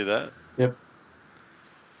 do you see that? Yep.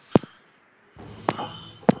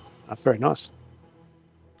 That's very nice.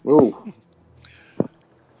 Ooh.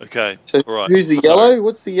 Okay, So all right. Who's the yellow?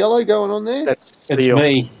 What's the yellow going on there? It's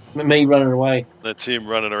me. Me running away. That's him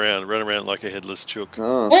running around like a headless chook.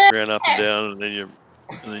 Oh. Ran up and down, and then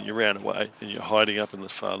you ran away, and you're hiding up in the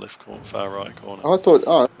far right corner. I thought.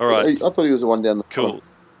 Oh, all right. I thought he was the one down the cool. bottom.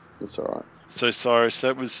 That's all right. So Cyrus,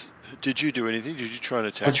 did you do anything? Did you try and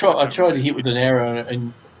attack? I tried to hit with an arrow,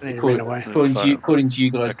 and according to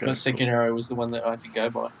you guys, the second arrow was the one that I had to go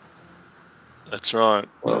by. That's right.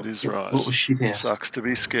 Well, that is right. What was shit house? Sucks to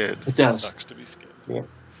be scared. It does. Sucks to be scared. Yeah.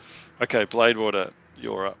 Okay, Bladewater,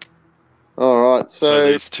 you're up. All right. So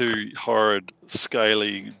these two horrid,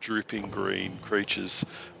 scaly, drooping green creatures,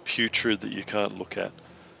 putrid that you can't look at,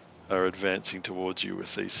 are advancing towards you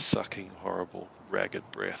with these sucking, horrible, ragged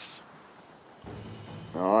breaths.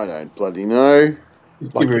 I don't bloody know.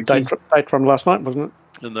 Like the date from last night, wasn't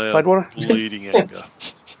it? And they are bleeding anger.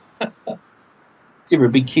 Give her a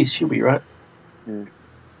big kiss, she'll be right. Yeah.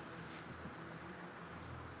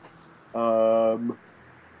 I'm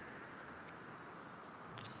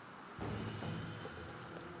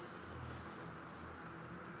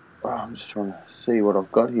just trying to see what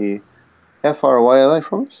I've got here. How far away are they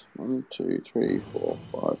from us? 1, 2, 3, 4,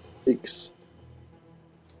 5, 6.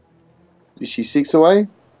 Is she 6 away?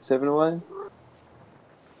 7 away?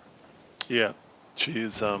 Yeah, she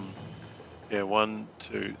is. 1,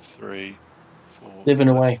 2, 3, 4, 7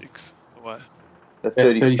 5, away. 6 away. At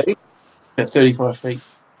 30 feet? At 35 feet.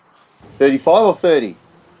 35 or 30?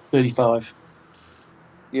 35.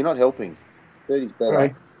 You're not helping. 30's better.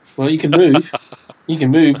 Right. Well, you can move. You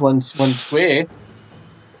can move one square.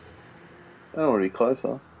 I'm already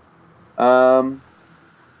closer. All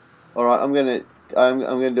right, I'm gonna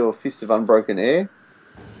do a fist of unbroken air.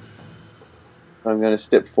 I'm going to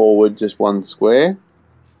step forward just 1 square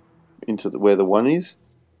into where the 1 is,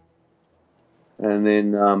 and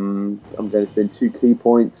then I'm going to spend 2 key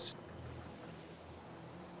points.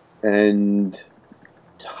 And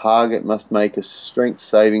target must make a strength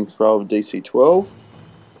saving throw of DC 12.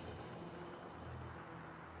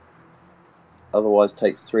 Otherwise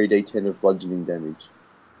takes 3d10 of bludgeoning damage.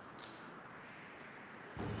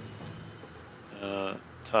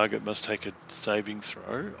 Target must take a saving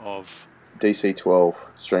throw of... DC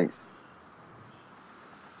 12, strength.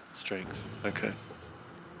 Strength, okay.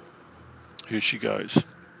 Here she goes.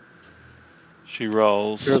 She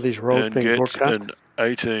rolls Here are these rolls and being gets broadcast? an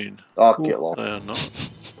 18. Oh, get lost. They are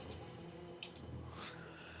not.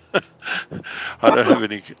 I don't have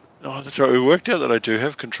any... Oh, that's right. We worked out that I do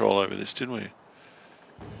have control over this, didn't we?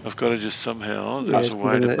 I've got to just somehow... There's a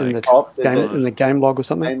way to make... In the game log or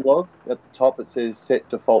something? Game log. At the top it says set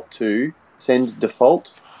default to. Send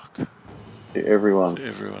default to everyone. To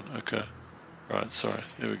everyone, okay. Right, sorry.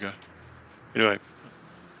 There we go. Anyway,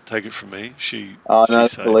 take it from me. She no, I don't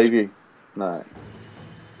saved. believe you. No.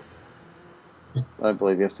 I don't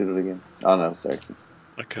believe you have to do it again. Oh, no, sorry.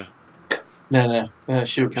 Okay. No,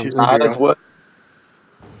 she'll be that's right.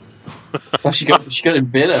 Oh, she got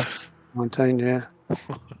it better. 19, yeah.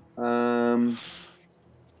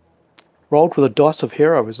 Rolled with a dice of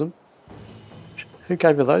heroism. Who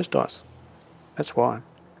gave her those dice? That's why.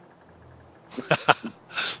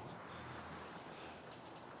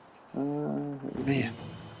 Man.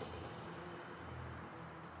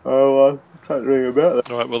 Oh, I can't ring about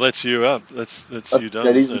that. All right, well, that's you up. That's you done,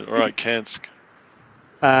 that isn't is- it? All right, Kansk.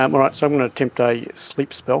 All right, so I'm going to attempt a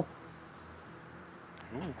sleep spell.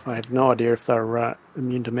 Ooh. I have no idea if they're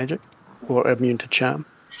immune to magic or immune to charm,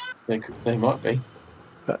 They might be.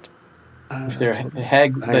 but If they're so a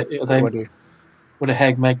hag, what do I do? would a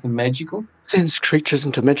hag make them magical? Sends creatures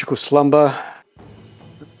into magical slumber.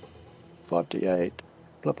 5d8,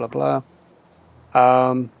 blah, blah, blah.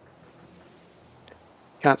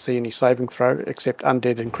 Can't see any saving throw, except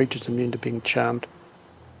undead and creatures immune to being charmed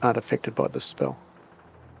aren't affected by this spell.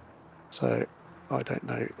 So I don't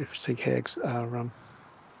know if sea hags are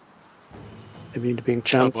immune to being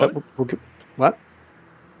charmed. what? But we'll get, what?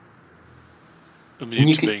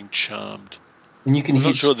 Immune to being charmed. And you can I'm hit.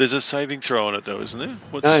 not sure. There's a saving throw on it, though, isn't there? No,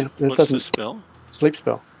 it What's doesn't. the spell? Sleep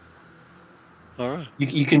spell. All right.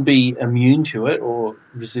 You can be immune to it or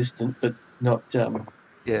resistant, but not.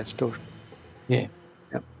 Yeah, still. Yeah.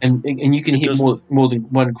 Yep. And you can It hit doesn't- more than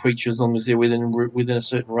one creature as long as they're within a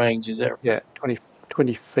certain range. Is that? Yeah,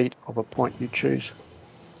 20 feet of a point you choose.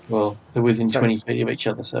 Well, they're within So- 20 feet of each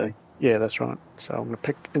other, so. Yeah, that's right. So I'm going to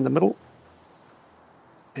pick in the middle.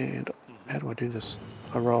 And how do I do this?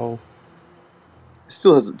 I roll.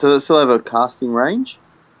 Does it still have a casting range?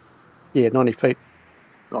 Yeah, 90 feet.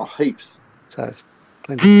 Oh, heaps. So it's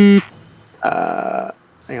plenty.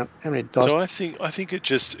 Hang on. How many dice? So I think it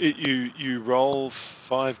just you roll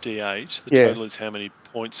 5d8. The Yeah. total is how many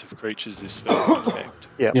points of creatures this spell can affect.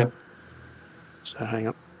 Yep. So hang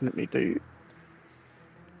on. Let me do.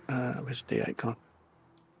 Where's D8 gone?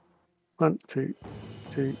 1, 2,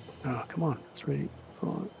 2. Oh, come on. 3,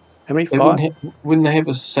 4. How many? They 5? wouldn't they have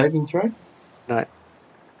a saving throw? No.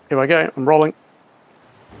 Here I go. I'm rolling.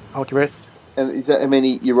 Hold your breath. And is that how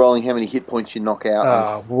many you're rolling? How many hit points you knock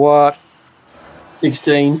out? What?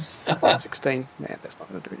 16. 16. Man, that's not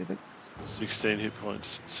going to do anything. 16 hit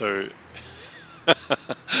points. So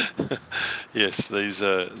yes, these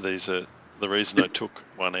are the reason I took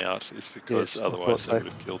one out is because Yes, I thought otherwise so. they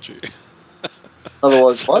would have killed you.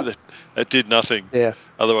 Otherwise, So what? that did nothing. Yeah.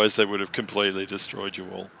 Otherwise they would have completely destroyed you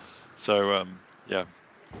all. So yeah,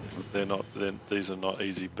 these are not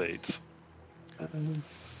easy beats.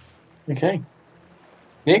 Okay.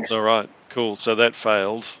 Next. All right, cool. So that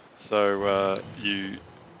failed. So you,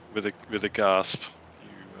 with a gasp,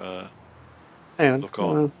 you Hang on. look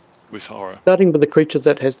on with horror. Starting with the creature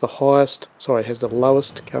that has the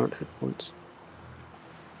lowest current hit points.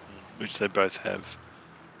 Which they both have.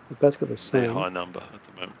 They've both got the A same. high number at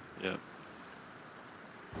the moment. Yeah.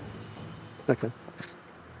 Okay.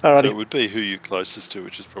 Alrighty. So it would be who you're closest to,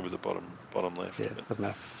 which is probably the bottom left. Yeah, But- doesn't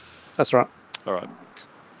matter. That's right. all right,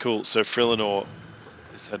 cool. So Frelinor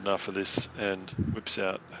has had enough of this and whips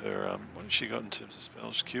out her what has she got in terms of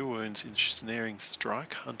spells? Cure wounds, ensnaring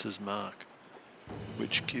strike, hunter's mark,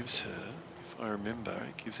 which gives her, if I remember,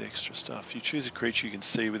 it gives extra stuff. You choose a creature you can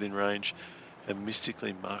see within range and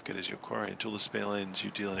mystically mark it as your quarry. Until the spell ends,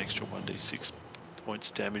 you deal an extra 1d6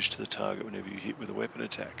 points damage to the target whenever you hit with a weapon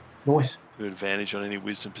attack. Nice. You have advantage on any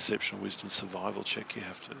wisdom, perception, or wisdom survival check you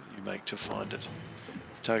make to find it.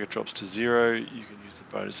 If the target drops to 0, you can use the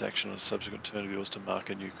bonus action on a subsequent turn of yours to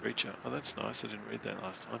mark a new creature. Oh, that's nice. I didn't read that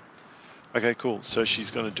last time. Okay, cool. So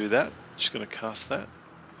she's going to do that. She's going to cast that.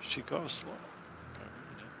 She got a slot. I can't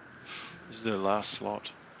remember now. This is her last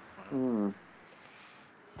slot.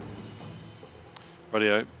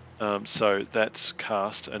 Rightio. So that's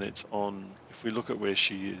cast, and it's on. If we look at where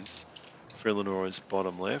she is, Frelinor is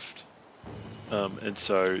bottom left, and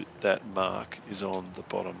so that mark is on the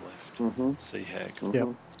bottom left. Mm-hmm. Sea hag. Mm-hmm.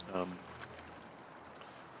 Yep.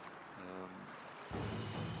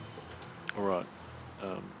 All right.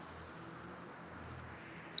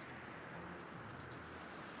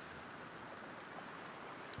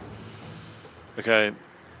 Okay.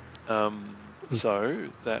 So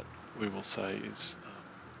that we will say is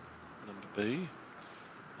number B,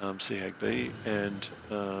 Sea Hag B, and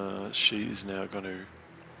she is now going to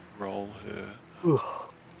roll her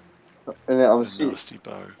And nasty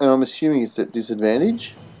bow. And I'm assuming it's at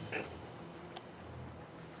disadvantage.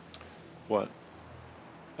 What?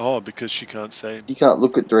 Oh, because she can't say. You can't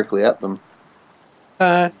look it directly at them.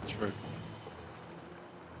 True.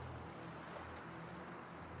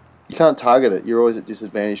 You can't target it. You're always at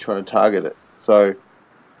disadvantage trying to target it. So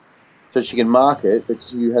she can mark it, but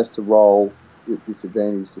she has to roll with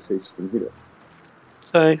disadvantage to see if she can hit it.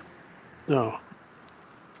 So, no.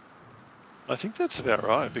 I think that's about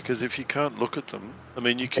right, because if you can't look at them, I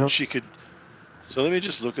mean, you can. She could. So let me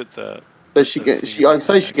just look at that. So she can. I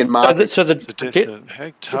say she can mark it. So the So death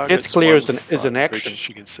hag targets clear one is an frightened action. creature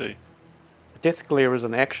she can see. death glare is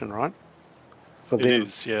an action, right? For It them.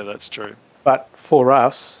 is, yeah, that's true. But for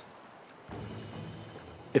us,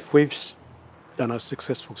 if we've done a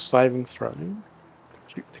successful saving throw,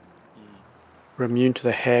 we're immune to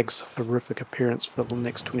the hag's horrific appearance for the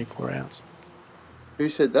next 24 hours. Who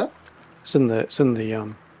said that? It's in the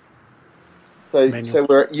manual.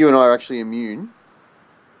 So you and I are actually immune.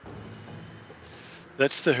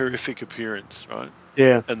 That's the horrific appearance, right?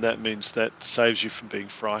 Yeah. And that means that saves you from being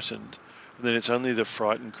frightened. And then it's only the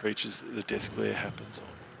frightened creatures that the death glare happens on.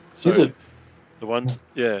 So Is it? the ones,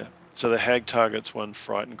 yeah. So the hag targets one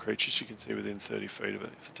frightened creature she can see within 30 feet of it.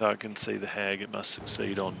 If the target can see the hag, it must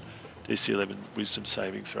succeed on DC 11 Wisdom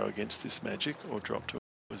saving throw against this magic or drop to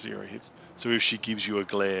a 0 hit. So if she gives you a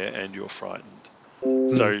glare and you're frightened.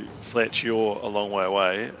 So Fletch, you're a long way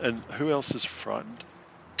away. And who else is frightened?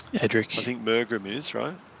 Edric. I think Mergrim is,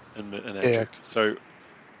 right? And Adric. Yeah. So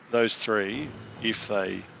those three, if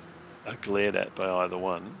they are glared at by either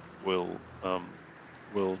one, will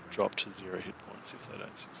drop to 0 hit points if they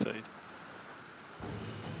don't succeed.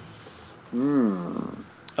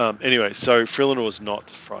 Anyway, so Frillinore's not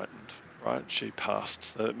frightened, right? She passed.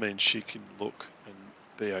 So that means she can look and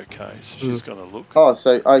be okay. So she's going to look. Oh,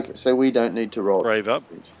 so we don't need to roll. Brave up.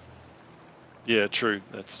 Yeah, true.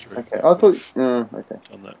 That's true. Okay, I thought. Okay.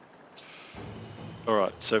 Done that. All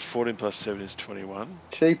right. So 14 plus 7 is 21.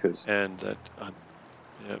 Cheapers. And that.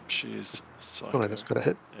 Yep, she is psycho. Oh, that's got a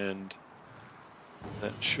hit. And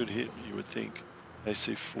that should hit, you would think.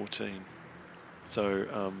 AC 14. So,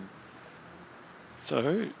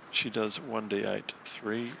 so she does 1d8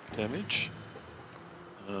 3 damage,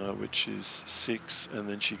 which is 6, and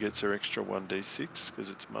then she gets her extra 1d6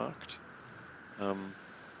 because it's marked.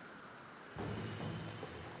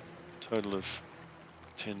 Total of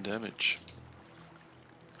 10 damage.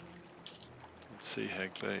 Let's see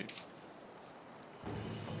Hag B.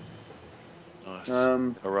 Nice.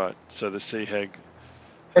 All right. So the sea hag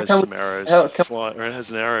has some arrows fly, or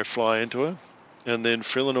has an arrow fly into her, and then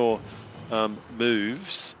Frillinor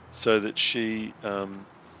moves so that she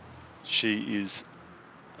is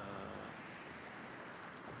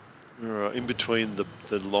in between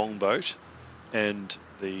the longboat and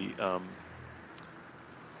the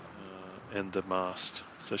mast.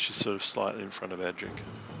 So she's sort of slightly in front of Adric.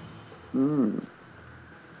 To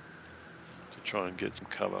try and get some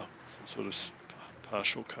cover, some sort of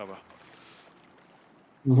partial cover.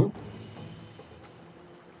 Mm-hmm.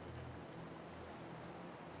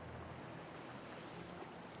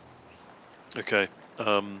 Okay.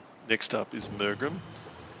 Next up is Mergrim.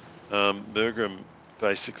 Mergrim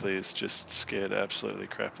basically is just scared absolutely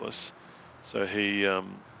crapless, so he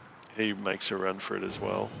makes a run for it as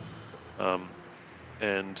well,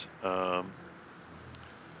 and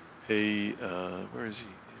he where is he?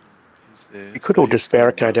 He's there. We could all just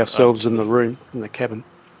barricade ourselves in the room, in the cabin.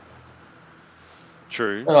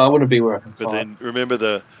 True. Oh, I want to be where I can But fire. then remember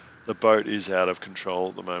the boat is out of control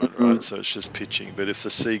at the moment, right? So it's just pitching. But if the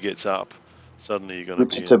sea gets up, suddenly you're going to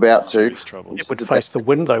be in serious trouble. It would face the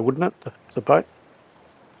wind, though, wouldn't it? The boat.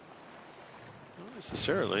 Not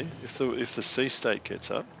necessarily. If the sea state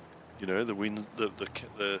gets up, you know, the wind,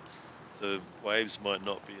 the waves might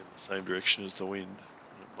not be in the same direction as the wind.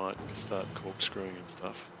 It might start corkscrewing and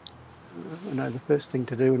stuff. I know the first thing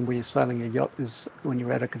to do when you're sailing a yacht is, when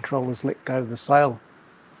you're out of control, is let go of the sail,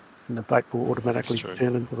 and the boat will automatically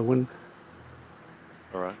turn into the wind.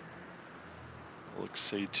 All right. I'll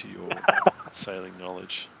accede to your sailing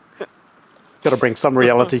knowledge. Got to bring some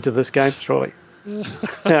reality to this game, surely.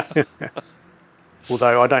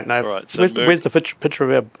 Although I don't know. Right, so where's the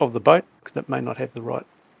picture of the boat? Because it may not have the right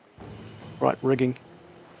rigging.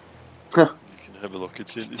 You can have a look.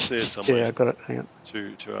 It's there somewhere. Yeah, I got it. Hang on.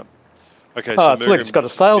 Two up. Okay, so look, it's got a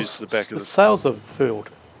sails. The sails are furled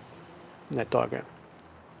in that diagram.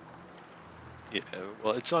 Yeah,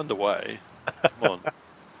 well, it's underway. Come on.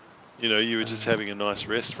 You know, you were just having a nice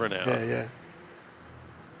rest for an hour. Yeah.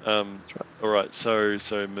 That's right. All right, so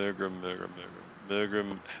Mergrim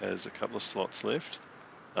has a couple of slots left,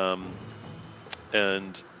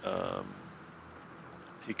 and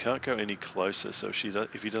he can't go any closer. So if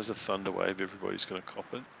he does a thunder wave, everybody's going to cop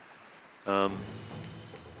it.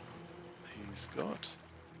 He's got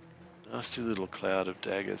a nasty little cloud of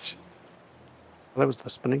daggers. Well, that was the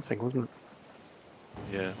spinning thing, wasn't it?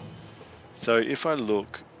 Yeah. So if I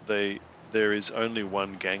look, there is only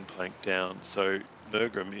one gangplank down. So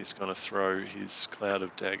Mergrim is going to throw his cloud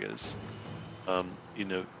of daggers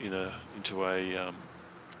into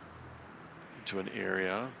an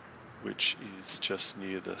area which is just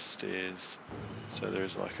near the stairs. So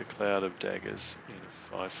there's like a cloud of daggers in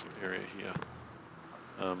a 5-foot area here.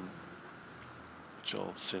 which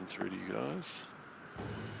I'll send through to you guys.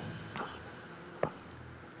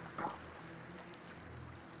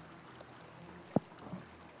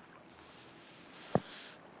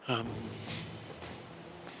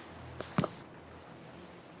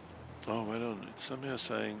 Oh, wait on. It's somehow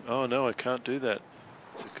saying, oh no, I can't do that.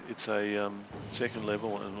 It's a second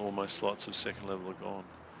level, and all my slots of second level are gone.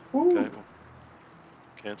 Ooh. Okay, well,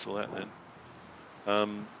 cancel that then.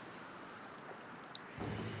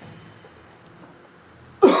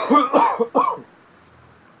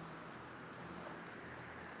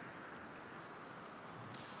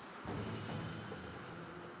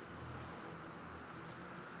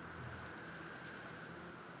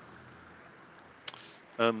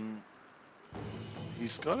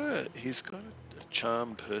 He's got a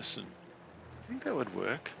charm person. I think that would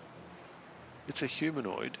work. It's a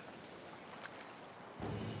humanoid.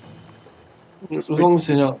 As long as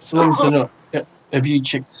they're not. Have you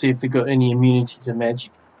checked to see if they've got any immunity to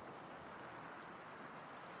magic?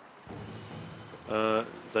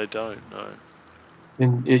 They don't, no.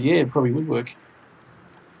 Then yeah, it probably would work.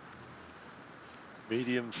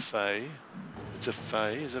 Medium Fey. It's a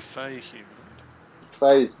Fey. Is a Fey human?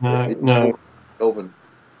 Phase. No. Elven.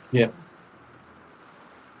 Yeah.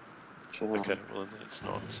 Charm. Okay, well then it's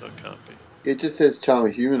not, so it can't be. It just says charm a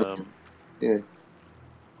human. Yeah.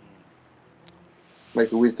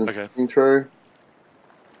 Make a wisdom saving throw.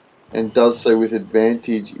 And does so with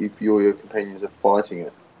advantage if you or your companions are fighting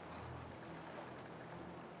it.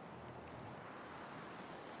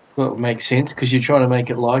 Well, it makes sense because you're trying to make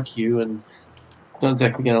it like you, and it's not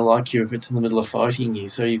exactly going to like you if it's in the middle of fighting you.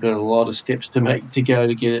 So you've got a lot of steps to go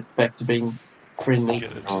to get it back to being friendly.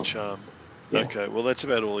 Get it to charm. Yeah. Okay, well that's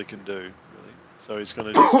about all he can do, really. So he's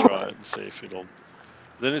going to just try it and see if it'll.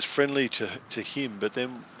 Then it's friendly to him, but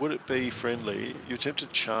then would it be friendly? You attempt to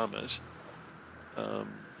charm it.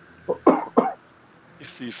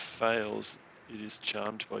 If he fails, it is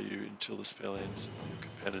charmed by you until the spell ends, or your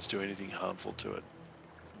companions do anything harmful to it.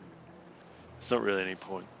 It's not really any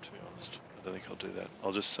point, to be honest. I don't think I'll do that.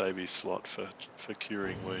 I'll just save his slot for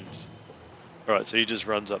curing wounds. Alright, so he just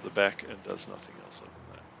runs up the back and does nothing else other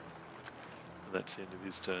than that. And that's the end of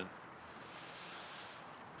his turn.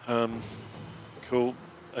 Cool.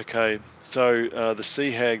 Okay, so the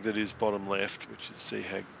sea hag that is bottom left, which is sea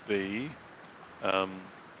hag B,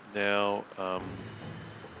 now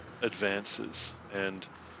advances, and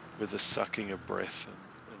with a sucking of breath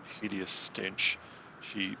and hideous stench,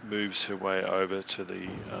 she moves her way over to the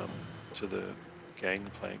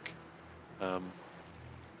gangplank,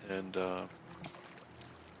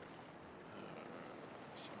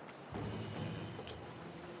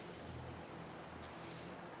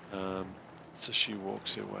 so she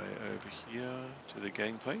walks her way over here to the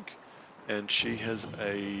gangplank, and she has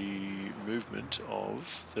a movement of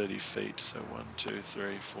 30 feet. So 1, 2,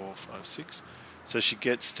 3, 4, 5, 6. So she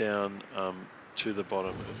gets down to the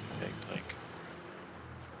bottom of the gangplank.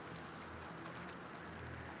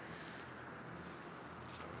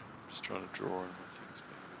 Sorry, I'm just trying to draw and my thing's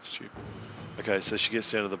being a bit stupid. Okay, so she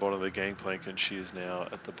gets down to the bottom of the gangplank, and she is now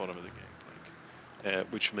at the bottom of the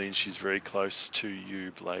gangplank, which means she's very close to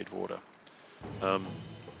you, Bladewater.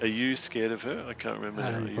 Are you scared of her? I can't remember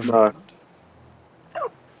now. Are you frightened?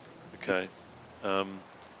 Okay.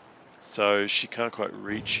 So she can't quite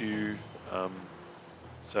reach you.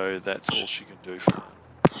 So that's all she can do for now.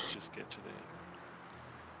 Just get to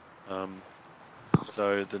there.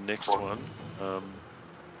 So the next one,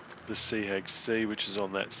 the Sea Hag C, which is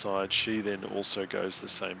on that side, she then also goes the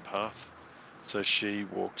same path. So she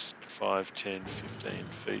walks 5, 10, 15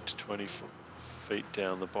 feet, 20 feet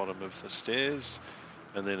down the bottom of the stairs,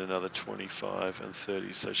 and then another 25 and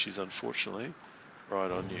 30. So she's unfortunately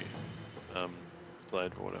right on you,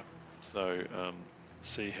 Bladewater. So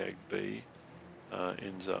Sea Hag B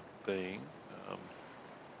ends up being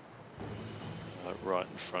right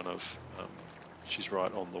in front of, she's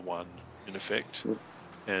right on the 1 in effect,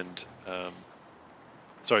 and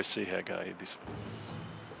sorry, Sea Hag A, this one's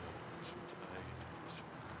A, and this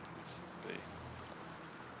one is B.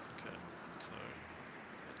 Okay, so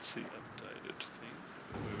that's the updated thing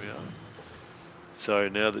where we are. So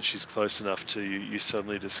now that she's close enough to you, you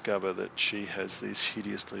suddenly discover that she has these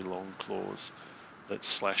hideously long claws that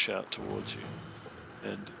slash out towards you.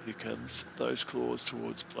 And here comes those claws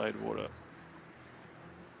towards Bladewater,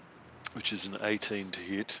 which is an 18 to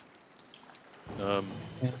hit.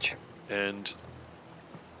 And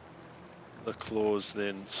the claws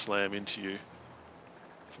then slam into you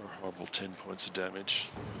for a horrible 10 points of damage.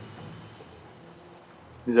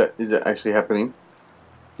 Is that actually happening?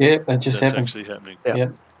 Yeah, that's happened. Actually happening.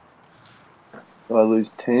 Yep. Do I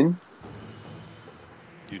lose 10?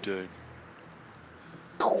 You do.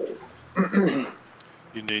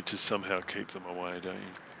 You need to somehow keep them away, don't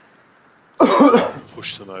you?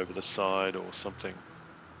 Push them over the side or something.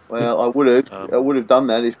 Well, I would have done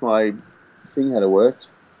that if my thing had worked.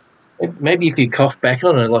 Maybe if you cough back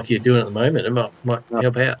on it like you're doing at the moment, it might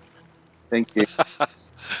help out. Thank you.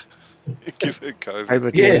 Give her COVID.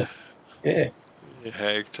 COVID, Yeah. Yeah,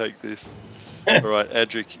 Hag, take this. All right,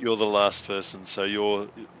 Adric, you're the last person, so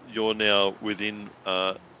you're now within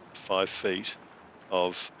 5 feet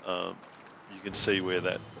of. You can see where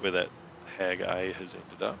that Hag A has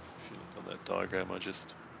ended up. If you look on that diagram I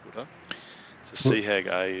just put up, so Sea Hag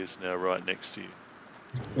A is now right next to you.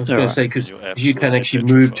 I was going to say, because you can actually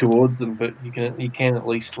move towards them, but you can at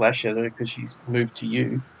least slash at her because she's moved to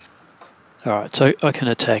you. All right, so I can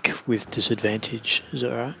attack with disadvantage. Is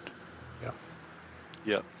that all right? Yeah.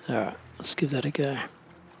 Yeah. All right, let's give that a go.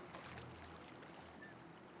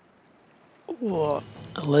 What?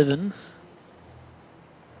 11.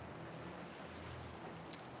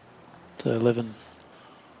 So 11.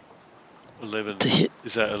 11 to hit.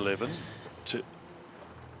 Is that 11?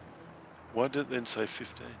 Why did it then say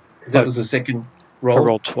 15? Because that was the second roll. I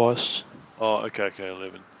rolled twice. Oh, okay,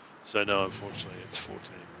 11. So no, unfortunately, it's 14.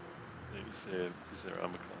 Is their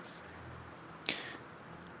armor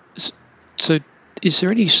class? So, is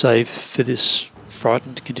there any save for this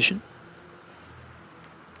frightened condition?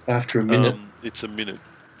 After a minute. It's a minute.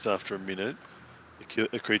 It's after a minute.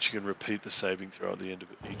 A creature can repeat the saving throw at the end of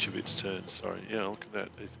each of its turns. Sorry, yeah, look at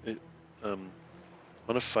that.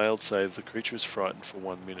 On a failed save, the creature is frightened for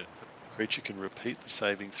 1 minute. The creature can repeat the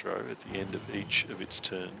saving throw at the end of each of its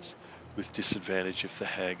turns, with disadvantage if the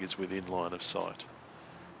hag is within line of sight.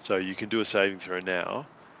 So you can do a saving throw now.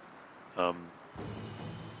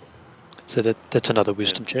 So that's another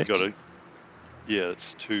wisdom check.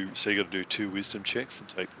 It's 2. So you got to do 2 wisdom checks and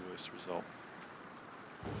take the worst result.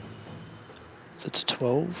 So it's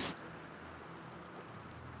 12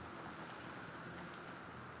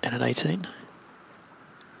 and an 18.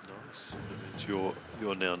 Nice. That means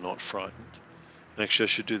you're now not frightened. And actually, I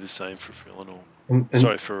should do the same for Philonor.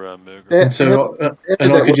 Sorry, for Murgrim. And so,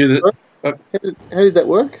 I could do that. How did that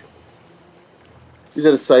work? Is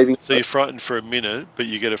that a saving? So you're frightened for a minute, but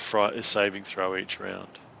you get a saving throw each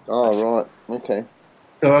round. Oh, basically. right. Okay.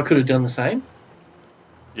 So I could have done the same?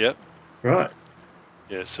 Yep. Right.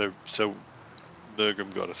 Yeah, so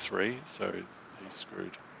Murgrim got a 3, so he's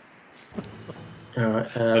screwed. All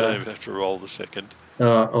right. I don't even have to roll the second.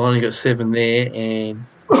 I only got 7 there and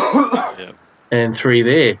Yeah. and 3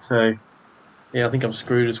 there. So, yeah, I think I'm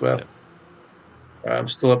screwed as well. Yep. I'm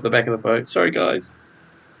still up the back of the boat. Sorry, guys.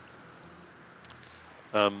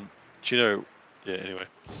 Do you know? Yeah. Anyway,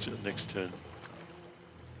 next turn,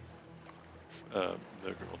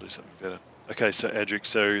 Murgrim will do something better. Okay, so Adric,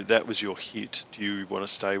 so that was your hit. Do you want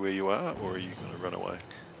to stay where you are, or are you going to run away?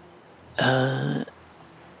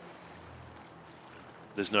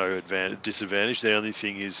 There's no disadvantage. The only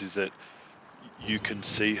thing is that you can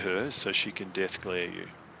see her, so she can death glare you.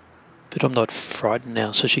 But I'm not frightened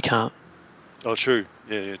now, so she can't. Oh, true.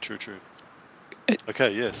 Yeah, true.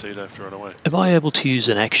 Okay, yeah, so you don't have to run away. Am I able to use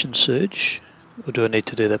an action surge, or do I need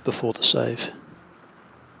to do that before the save?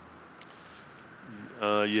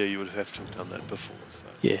 Yeah, you would have to have done that before the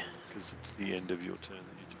save. Yeah. Because it's the end of your turn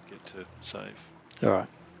that you get to save. All right.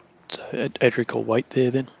 So Adric will wait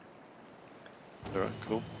there then. All right,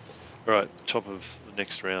 cool. All right, top of the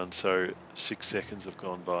next round. So 6 seconds have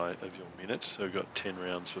gone by of your minute. So we've got 10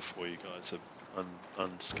 rounds before you guys are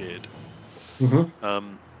unscared.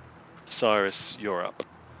 Mm-hmm. Cyrus, you're up.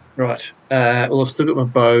 Right. Well, I've still got my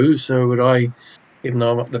bow, so would I, even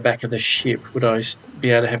though I'm up the back of the ship, would I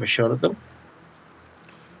be able to have a shot at them?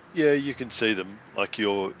 Yeah, you can see them. Like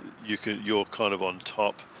you're kind of on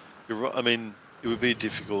top. I mean, it would be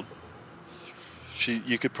difficult.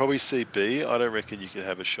 You could probably see B. I don't reckon you could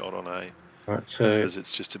have a shot on A. Right. So because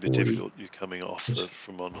it's just a bit difficult. You're coming off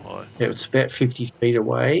from on high. Yeah, it's about 50 feet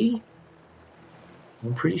away.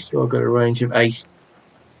 I'm pretty sure I've got a range of 8.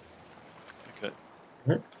 Okay.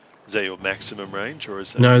 Right. Is that your maximum range, or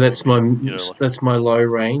is that no? That's my like my low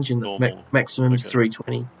range, and normal maximum is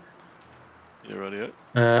 320. Yeah, rightio.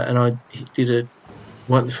 And I did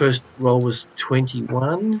the first roll was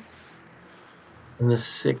 21, and the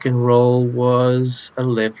second roll was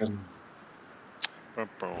 11.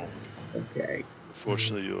 Okay.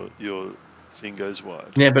 Unfortunately, your thing goes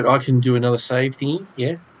wide. Yeah, but I can do another save thingy.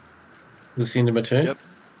 Yeah, this the end of my turn.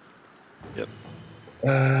 Yep.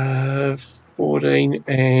 14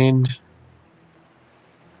 and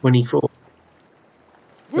 24.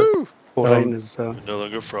 Woo! 14 is... We're no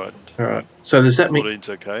longer frightened. All right. So does that mean 14's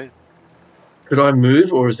okay. could I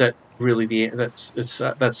move, or is that really the end. That's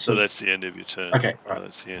So that's the end of your turn. Okay, right.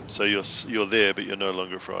 That's the end. So you're there, but you're no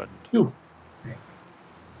longer frightened. Ooh. Okay.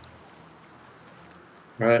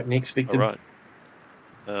 Right, next All victim. right.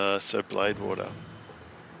 So Bladewater,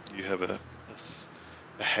 you have a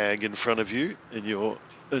hag in front of you, and you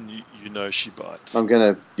know she bites. I'm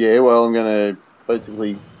gonna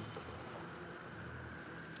basically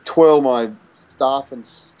twirl my staff and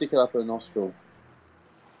stick it up her nostril.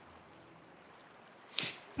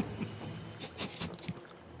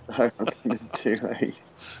 I'm gonna do a.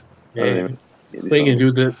 Yeah. What are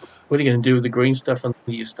you gonna do with the green stuff under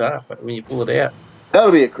your staff when you pull it out?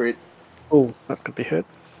 That'll be a crit. Oh, that could be hurt.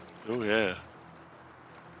 Oh yeah.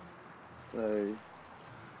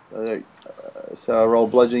 So I roll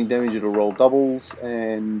bludgeoning damage. It'll roll doubles,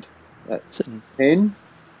 and that's 10.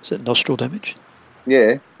 Is that nostril damage?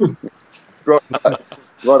 Yeah, right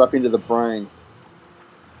up into the brain.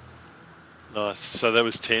 Nice. So that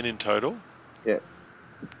was 10 in total. Yeah,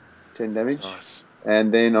 10 damage. Nice.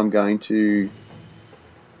 And then I'm going to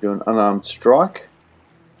do an unarmed strike.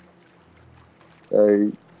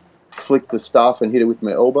 So flick the staff and hit it with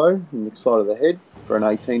my elbow in the side of the head for an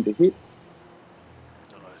 18 to hit.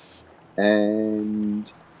 Nice.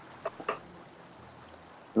 And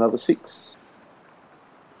another 6.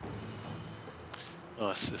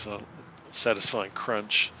 Nice. There's a satisfying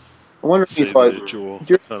crunch. I'm wondering See if the jaw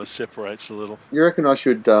kind of separates a little. You reckon I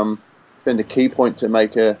should spend a key point to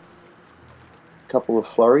make a couple of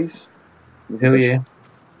flurries? Hell yeah.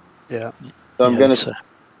 Yeah. So I'm going to so.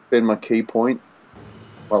 spend my key point.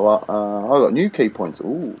 Well, I got new key points.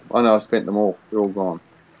 Ooh, I know I spent them all. They're all gone.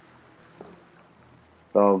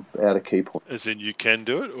 So I'm out of key points. As in you can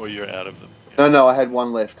do it, or you're out of them? Yeah. No, I had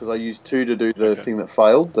one left because I used 2 to do the thing that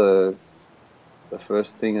failed. The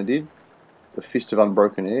first thing I did, the Fist of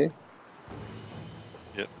Unbroken Air.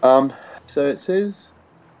 Yep. So it says.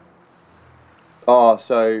 Oh,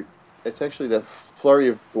 so it's actually the flurry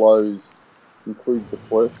of blows includes the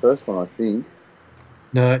first one, I think.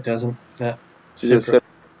 No, it doesn't. No. Separate.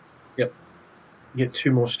 Yep. You get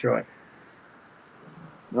 2 more strikes.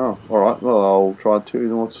 Oh, all right. Well, I'll try 2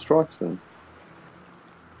 more strikes then.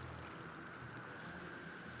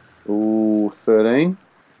 Ooh, 13.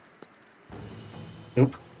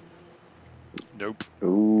 Nope.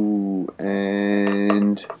 Ooh,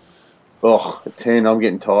 and a 10. I'm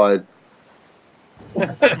getting tired. You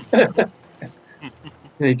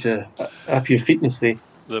need to up your fitness there.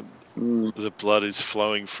 The blood is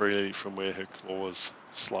flowing freely from where her claws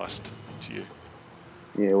sliced into you.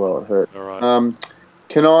 Yeah, well, it hurt. All right.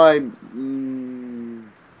 Can I?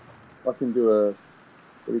 I can do a.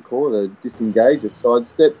 What do you call it? A disengage, a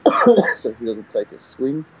sidestep, so he doesn't take a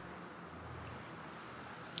swing.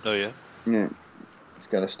 Oh yeah. Yeah, it's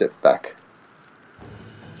going to step back.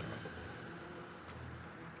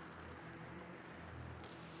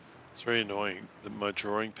 It's very annoying that my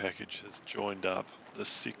drawing package has joined up the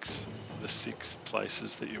six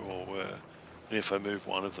places that you all were, and if I move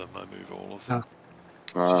one of them, I move all of them,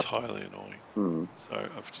 which is highly annoying. So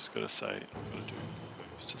I've just got to say, I've got to do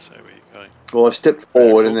moves to say where you're going. Well, I've stepped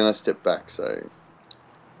forward and then I stepped back, so...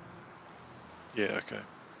 Yeah, okay.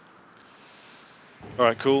 All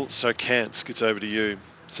right, cool. So Kantz gets over to you.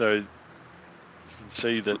 So you can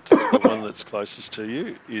see that the one that's closest to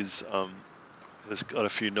you is has got a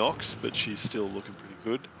few knocks, but she's still looking pretty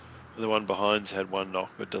good. And the one behind's had 1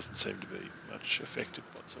 knock, but doesn't seem to be much affected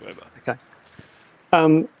whatsoever. Okay.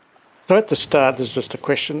 So at the start, there's just a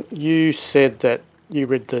question. You said that you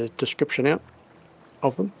read the description out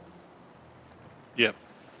of them. Yeah.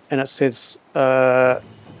 And it says,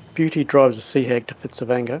 beauty drives a sea hag to fits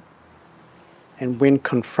of anger. And when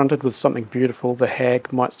confronted with something beautiful, the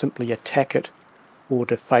hag might simply attack it or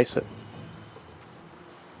deface it.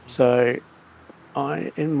 So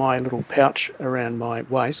in my little pouch around my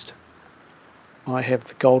waist, I have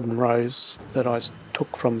the golden rose that I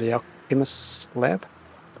took from the alchemist's lab.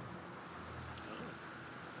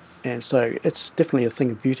 And so it's definitely a thing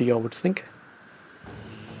of beauty, I would think.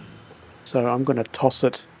 So I'm going to toss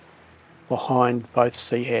it behind both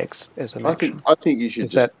sea hags as an action. I think you should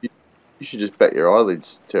just bat your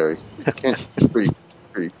eyelids, Terry. It's pretty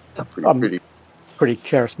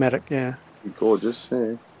charismatic, yeah. Gorgeous,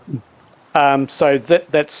 yeah. So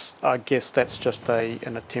that's I guess that's just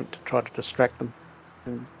an attempt to try to distract them.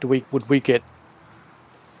 And would we get?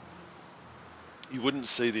 You wouldn't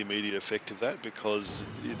see the immediate effect of that because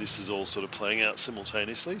this is all sort of playing out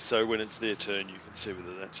simultaneously. So when it's their turn, you can see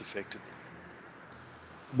whether that's affected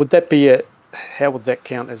them. Would that be how would that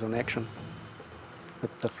count as an action?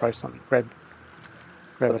 To throw something, grab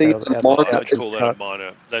I think it's a minor. I'd call that a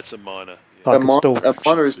minor. That's a minor. I can still A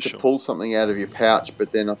minor is for to sure. pull something out of your pouch,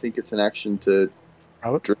 but then I think it's an action to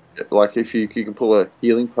throw it. drink it. Like if you can pull a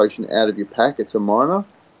healing potion out of your pack, it's a minor.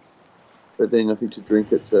 But then I think to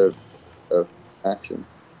drink it's a action.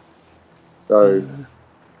 So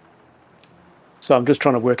So I'm just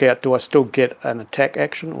trying to work out, do I still get an attack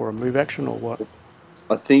action or a move action or what?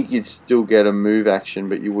 I think you'd still get a move action,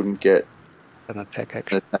 but you wouldn't get An attack an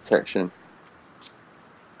action. attack action.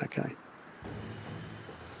 Okay.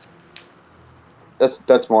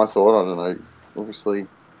 That's my thought. I don't know. Obviously,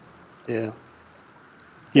 Yeah.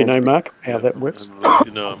 You know, Mark, how that works?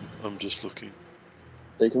 I'm just looking.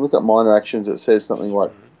 so you can look at minor actions. It says something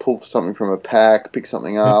like pull something from a pack, pick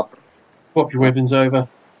something up. Swap your weapons over.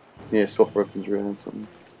 Yeah, swap weapons around something.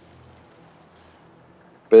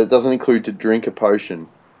 But it doesn't include to drink a potion.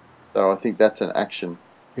 So I think that's an action.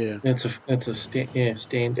 Yeah. That's a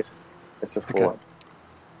stand. It's a full action.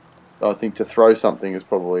 So I think to throw something is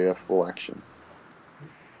probably a full action.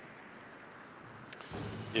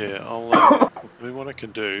 Yeah, I mean, what I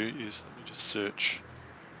can do is let me just search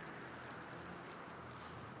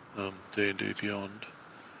D&D Beyond.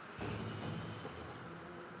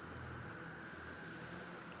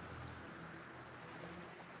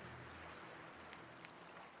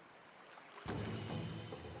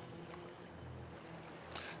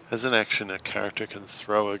 As an action, a character can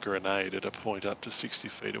throw a grenade at a point up to 60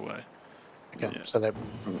 feet away. Okay. Yeah. So that,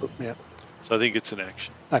 yeah. So I think it's an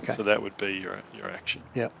action. Okay. So that would be your action.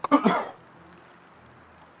 Yeah.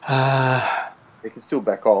 It can still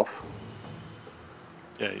back off.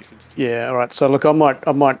 Yeah, you can still. Yeah. All right. So look, I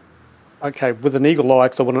might. Okay, with an eagle eye,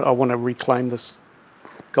 'cause I want to reclaim this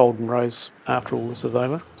golden rose after all this is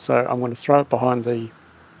over. So I'm going to throw it behind the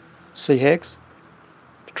sea hags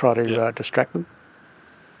to try to distract them,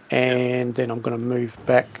 and then I'm going to move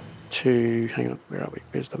back to. Hang on, where are we?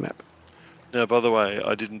 Where's the map? Now, by the way,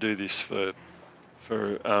 I didn't do this for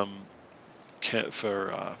Cyrus,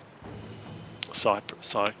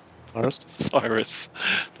 not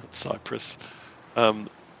Cyprus.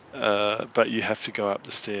 But you have to go up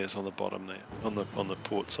the stairs on the bottom there, on the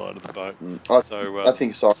port side of the boat. I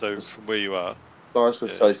think Cyrus. So from where you are, Cyrus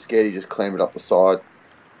was so scared he just clambered up the side.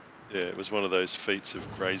 Yeah, it was one of those feats of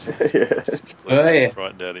craziness. Yes.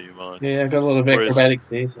 Frightened out of your mind. Yeah, I've got a lot of acrobatics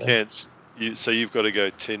there. So. So you've got to go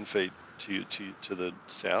 10 feet to the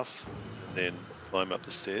south and then climb up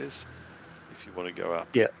the stairs if you want to go up.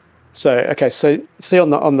 Yeah. So okay, so see on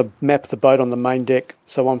the map of the boat on the main deck.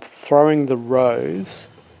 So I'm throwing the rose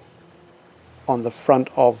on the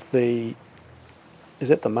front of the. Is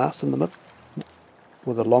that the mast in the middle,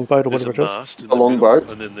 or the longboat, or There's whatever a it is? mast in the longboat,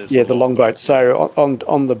 and then there's the longboat. So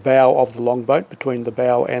on the bow of the longboat, between the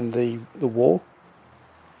bow and the wall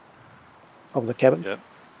of the cabin. Yep.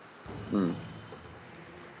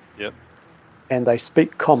 Yep. And they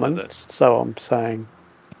speak common, so I'm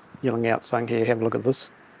yelling out, saying, "Here, have a look at this."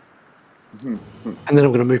 And then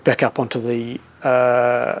I'm going to move back up onto the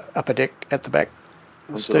upper deck at the back,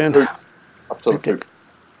 the stern, up to the poop.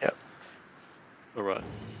 Yep. All right.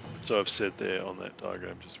 So I've said there on that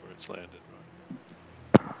diagram just where it's landed,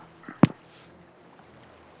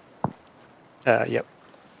 right? Yep.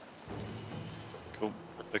 Cool.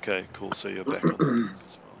 Okay. Cool. So you're back on the deck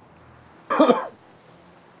as well.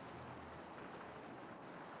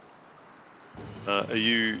 Are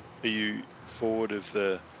you forward of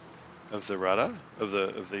the rudder of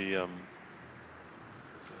the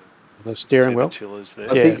steering wheel? The tillers there?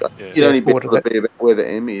 I think you'd only be able to be about where the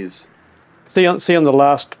M is. See on the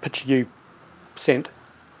last picture you sent.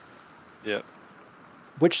 Yeah.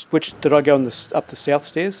 Which did I go up the south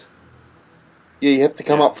stairs? Yeah, you have to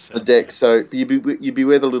come up from the deck, so you'd be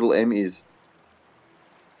where the little M is.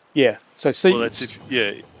 Yeah. So see. Well, that's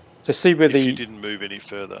So see where you didn't move any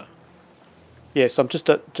further. Yeah, so I'm just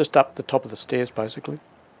up the top of the stairs, basically.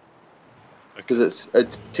 Because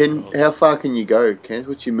it's 10. How far can you go, Kent?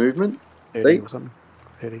 What's your movement? 30 or something.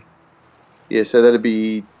 30. Yeah, so that'd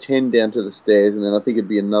be 10 down to the stairs, and then I think it'd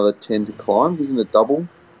be another 10 to climb. Isn't it double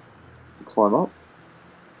to climb up?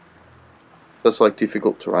 That's like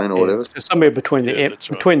difficult terrain or whatever. So somewhere between the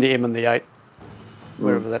M and the 8,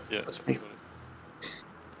 wherever that puts me.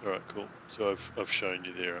 All right, cool. So I've shown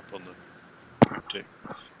you there up on the deck.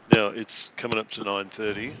 Now it's coming up to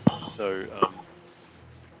 9:30, so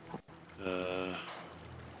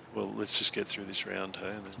well, let's just get through this round, hey?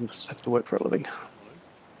 And then I just have to work for a living.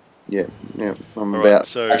 Yeah. I'm all about. Right,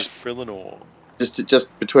 so Frillinor.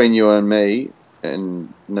 Just between you and me,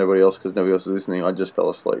 and nobody else, because nobody else is listening. I just fell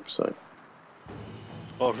asleep. So.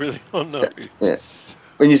 Oh really? Oh no. Yeah.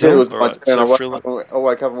 When you said it was my turn, So I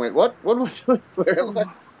woke up and went, "What? What am I doing? Where am I?"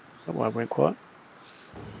 That one went quiet.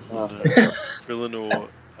 Frillinor,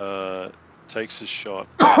 takes a shot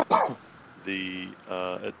at the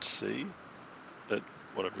at C, at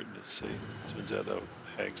what I've written as C. Turns out they were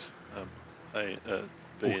hags. B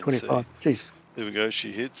and 25. C. Jeez. There we go.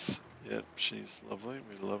 She hits. Yep, she's lovely.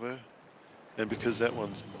 We love her. And because that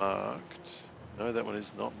one's marked, no, that one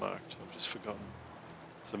is not marked. I've just forgotten.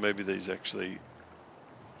 So maybe these actually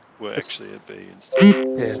were actually a B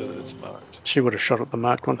instead, Yeah. so that it's marked. She would have shot at the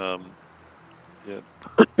marked one. Yep.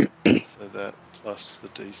 So that plus the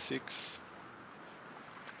D6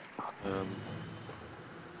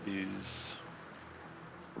 is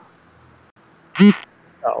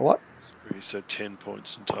What? 3, so 10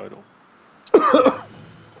 points in total.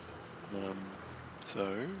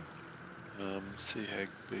 So Sea Hag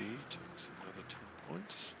B takes another 10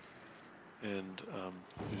 points, and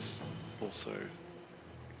is also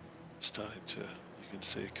starting to, you can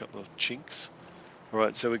see a couple of chinks. All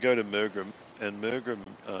right, so we go to Mergrim, and Mergrim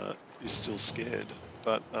is still scared,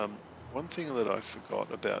 but one thing that I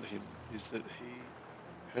forgot about him is that he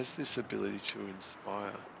has this ability to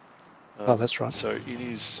inspire. Oh, that's right. So in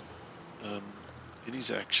his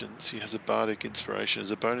actions, he has a bardic inspiration.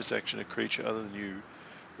 As a bonus action, a creature other than you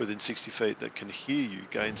within 60 feet that can hear you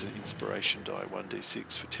gains an inspiration die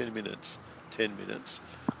 1d6 for 10 minutes. 10 minutes.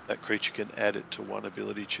 That creature can add it to one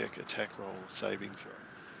ability check, attack roll, or saving throw.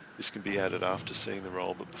 This can be added after seeing the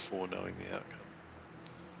roll, but before knowing the outcome.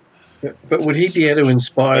 But would he be able to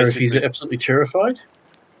inspire if he's Basically- absolutely terrified?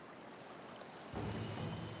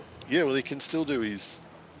 Yeah, well, he can still do his,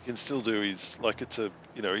 like it's a,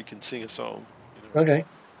 he can sing a song. Okay.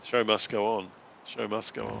 Show must go on. Show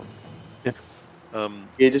must go on. Yeah.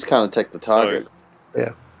 You just can't attack the target.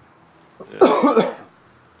 Yeah.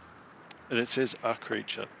 And it says a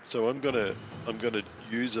creature. So I'm gonna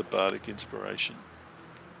use a bardic inspiration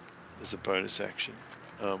as a bonus action,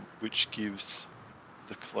 which gives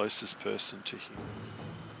the closest person to him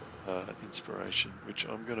inspiration, which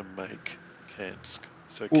I'm gonna make Kansk.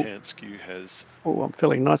 So Ooh. Kansk, you has. Oh, I'm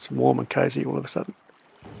feeling nice and warm and cozy all of a sudden.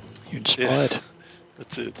 You're inspired. Yeah,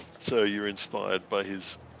 that's it. So you're inspired by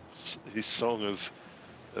his song of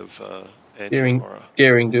anti-horror.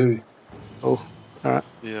 Daring do. Oh, all right.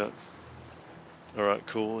 Yeah. All right,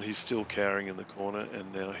 cool. He's still cowering in the corner,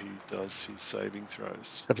 and now he does his saving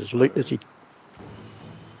throws. Got his loot, is he?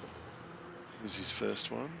 Here's his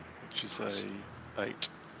first one, which is a 8.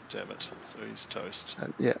 Damn it. So he's toast.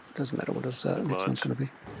 So, yeah, it doesn't matter what his next mind. one's going to be.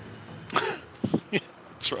 Yeah,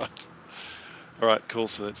 that's right. All right, cool.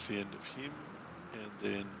 So that's the end of him. And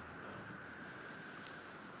then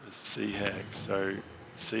the Sea Hag. So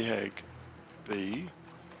Sea Hag B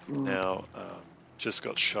now just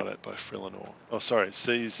got shot at by Frillinor. Oh, sorry,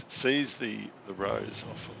 sees the rose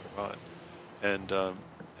off on the right, and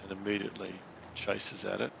immediately chases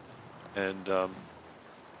at it, and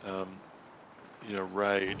in a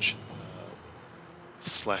rage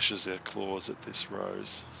slashes her claws at this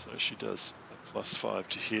rose. So she does a +5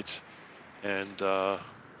 to hit, and Do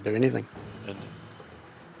anything. and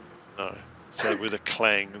no. So with a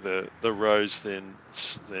clang, the rose then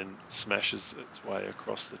smashes its way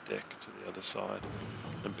across the deck to the other side,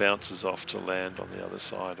 and bounces off to land on the other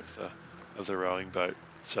side of the rowing boat,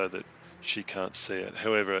 so that she can't see it.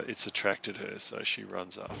 However, it's attracted her, so she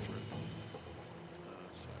runs after it.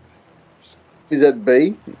 Is that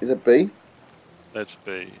B? Is it B? That's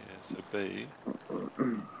B. Yeah, so B.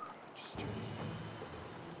 Just come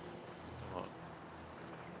on.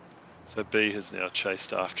 So B has now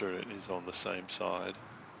chased after it and is on the same side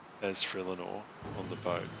as Frillinor on the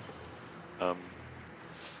boat.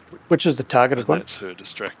 Which is the targeted And one? that's her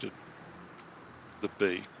distracted. The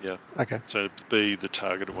B, yeah. Okay. So B, the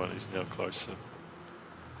targeted one, is now closer.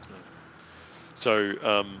 So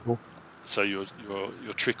Cool. so your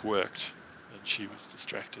trick worked, and she was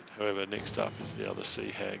distracted. However, next up is the other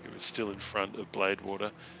Sea Hag, who is still in front of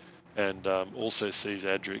Bladewater, and also sees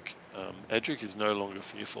Adric. Adric is no longer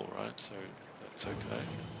fearful, right? So that's okay.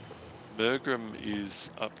 Mergrim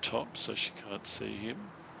is up top, so she can't see him,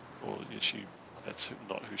 or that's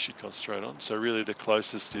not who she'd concentrate on. So really, the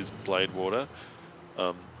closest is Bladewater,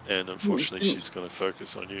 and unfortunately, she's going to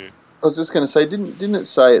focus on you. I was just going to say, didn't it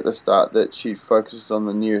say at the start that she focuses on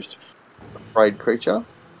the nearest afraid creature?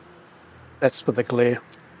 That's for the glare.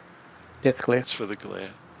 Death glare. It's for the glare.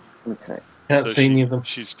 Okay. Can't see any of them.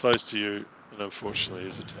 She's close to you, and unfortunately,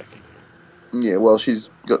 is attacking you. Yeah, well, she's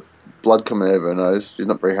got blood coming out of her nose. She's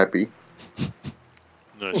not very happy.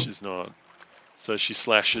 No, she's not. So she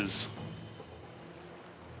slashes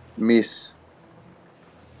Miss.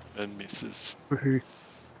 and misses. Woohoo.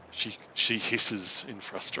 She hisses in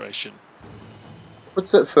frustration.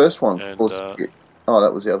 What's that first one? And, Oh,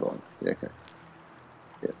 that was the other one. Yeah, okay.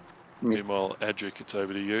 Meanwhile, Adric, it's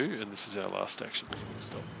over to you, and this is our last action.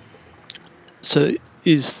 Stop. So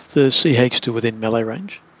is the sea hag still within melee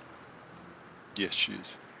range? Yes, she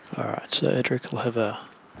is. All right, so Edric will have a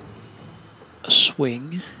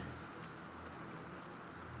swing.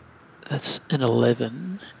 That's an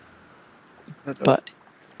 11, but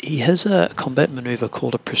he has a combat maneuver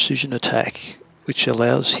called a precision attack, which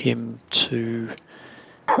allows him to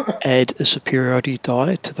add a superiority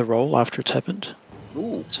die to the roll after it's happened.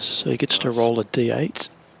 Ooh, So he gets to Nice. roll a d8.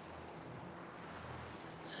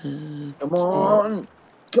 come on.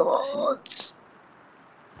 Come on.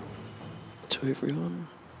 To everyone.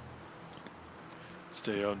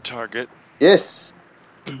 Stay on target. Yes.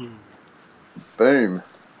 Boom.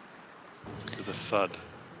 With a thud,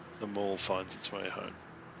 the maul finds its way home.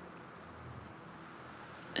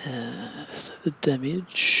 So the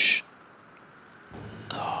damage.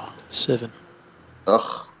 7.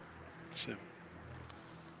 Ugh. 7.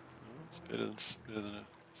 Oh, it's better than a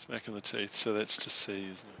smack in the teeth. So that's to C,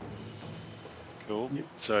 isn't it? Cool. Yep.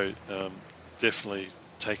 So definitely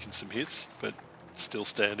taking some hits, but still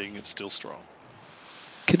standing and still strong.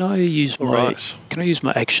 Can I use All my right. Can I use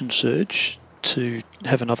my action surge to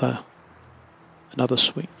have another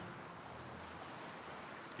swing?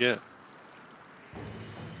 Yeah.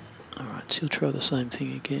 All right, so he'll try the same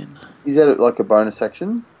thing again. Is that like a bonus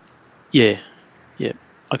action? Yeah.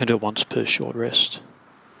 I can do it once per short rest.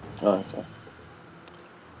 Oh, okay.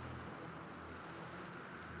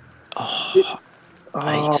 Oh,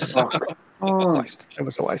 8. Oh. Waste. It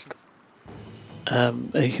was a waste.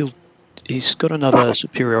 He's got another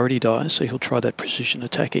superiority die, so he'll try that precision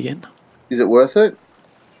attack again. Is it worth it?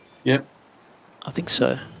 Yep. I think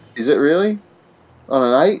so. Is it really? On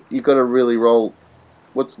an 8, you've got to really roll,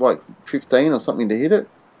 what's like 15 or something to hit it?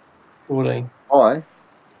 14. High.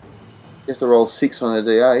 You have to roll 6 on a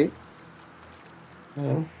d8.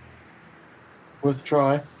 Yeah. Worth a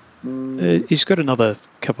try. He's got another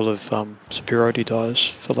couple of superiority dies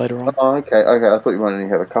for later on. Oh, okay. I thought you might only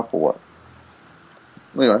have a couple. What?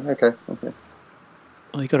 Anyway, okay.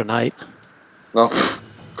 Oh, he got an 8. Oh,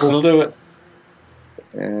 That'll do it.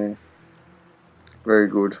 yeah. Very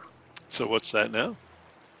good. So what's that now?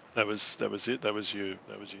 That was it. That was you.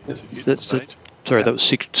 That was you. Yep. To hit, That's 8. Sorry, that was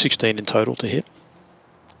 16 in total to hit.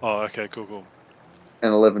 Oh, okay, cool.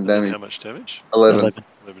 And 11 And then damage. how much damage? 11.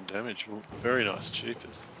 11 damage. Well, very nice,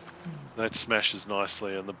 cheapers. That smashes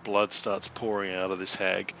nicely, and the blood starts pouring out of this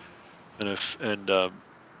hag,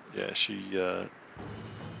 she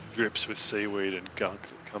drips with seaweed and gunk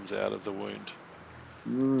that comes out of the wound.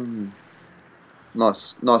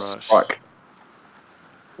 Nice Right. strike.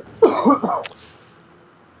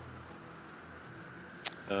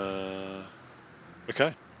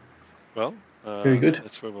 Okay. Well, Very good.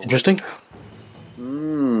 That's where we'll Interesting.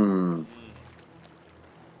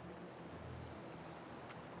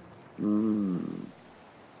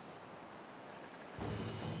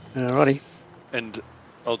 Alrighty. And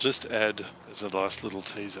I'll just add as a last little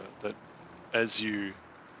teaser that as you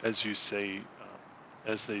see,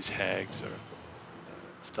 as these hags are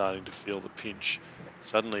starting to feel the pinch,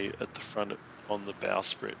 suddenly at the front on the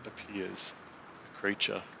bowsprit appears a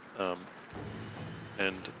creature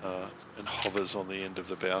and hovers on the end of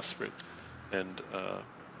the bowsprit, and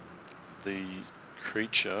the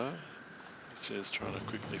creature, he says, trying to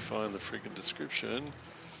quickly find the friggin' description.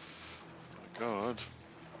 Oh my god.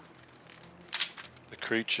 The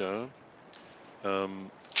creature oh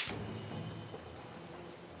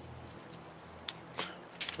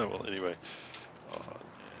well, anyway. Oh man,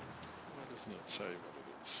 why doesn't it say what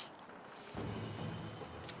it is?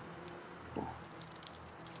 Oh,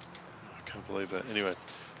 I can't believe that. Anyway,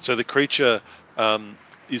 so the creature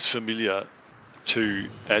is familiar to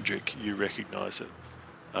Adric. You recognise it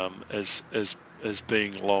as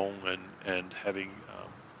being long and having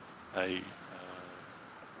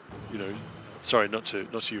sorry, not to you,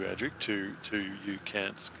 Adric, to you,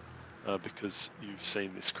 Kansk, because you've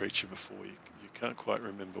seen this creature before. You can't quite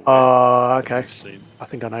remember where. Oh, okay. You've seen. I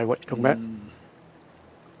think I know what you're talking about.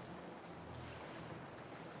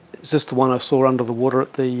 Is this the one I saw under the water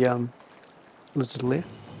at the Lizard Lair?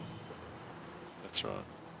 That's right.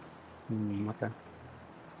 Okay.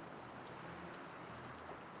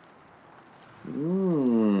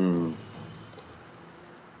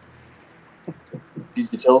 Did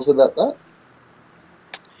you tell us about that?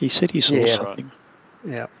 He said he saw something.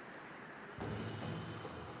 Yeah.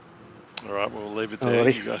 All right, we'll leave it there.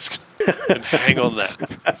 Alrighty. You guys can hang on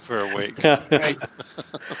that for a week. Great.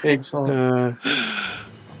 Excellent.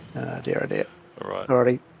 Dear. All right.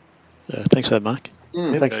 Alrighty. Thanks for that, Mark.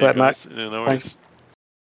 Thanks for that, Mark. No worries. Thanks.